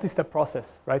that's a multi-step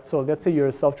process, right? So let's say you're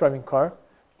a self-driving car.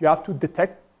 You have to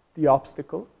detect the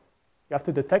obstacle. You have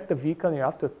to detect the vehicle, and you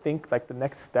have to think like the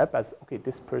next step as, okay,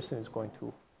 this person is going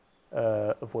to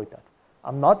avoid that.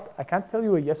 I can't tell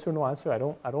you a yes or no answer. I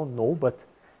don't know, but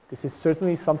this is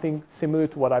certainly something similar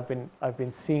to what I've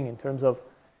been seeing in terms of,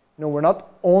 we're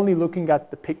not only looking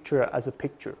at the picture as a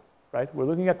picture, right? We're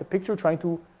looking at the picture, trying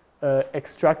to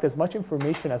extract as much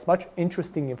information, as much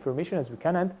interesting information as we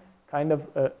can, and kind of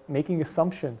making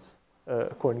assumptions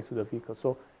according to the vehicle.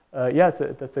 So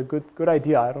that's a good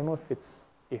idea. I don't know if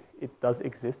it does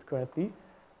exist currently.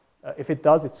 If it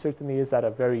does, it certainly is at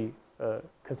a very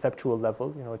conceptual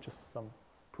level, just some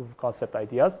proof of concept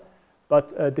ideas.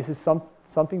 But this is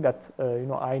something that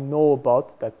I know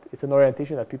about, that it's an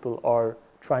orientation that people are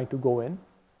trying to go in.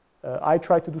 I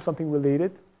tried to do something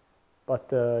related, but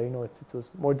it was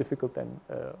more difficult than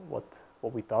what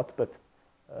we thought. But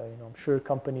I'm sure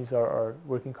companies are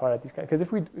working hard at these kind. Because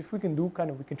if we can do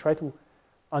we can try to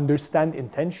understand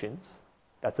intentions.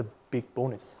 That's a big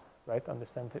bonus, right?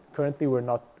 Currently, we're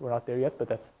not there yet, but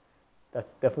that's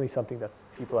definitely something that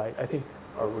people I think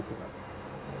are working on.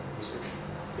 Research.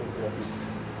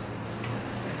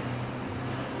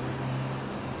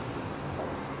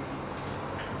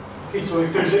 Okay, so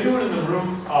if there's anyone in the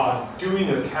room doing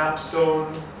a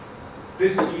capstone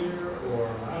this year, or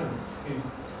I don't know, in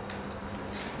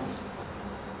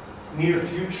near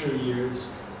future years,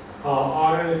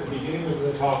 Aren at the beginning of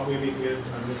the talk, maybe at the end,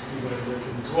 I missed you guys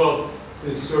mentioned as well,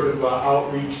 this sort of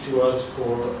outreach to us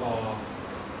for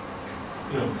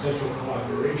potential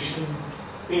collaboration.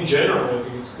 In general, I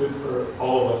think it's good for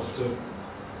all of us to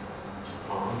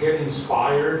get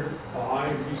inspired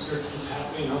by research that's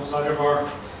happening outside of our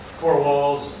four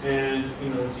walls, and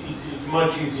it's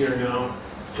much easier now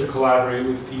to collaborate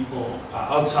with people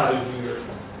outside of your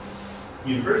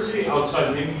university, outside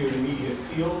of maybe your immediate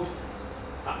field.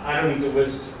 I don't need to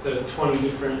list the 20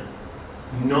 different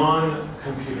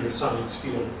non-computer science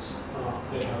fields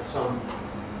that have some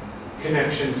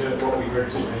connection to what we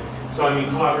heard today. So I mean,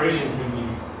 collaboration can be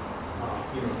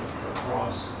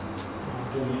across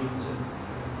domains and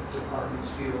departments,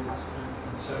 fields,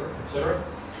 et cetera, et cetera.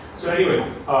 So anyway,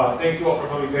 thank you all for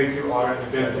coming. Thank you, Aren,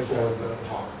 again, for the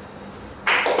talk.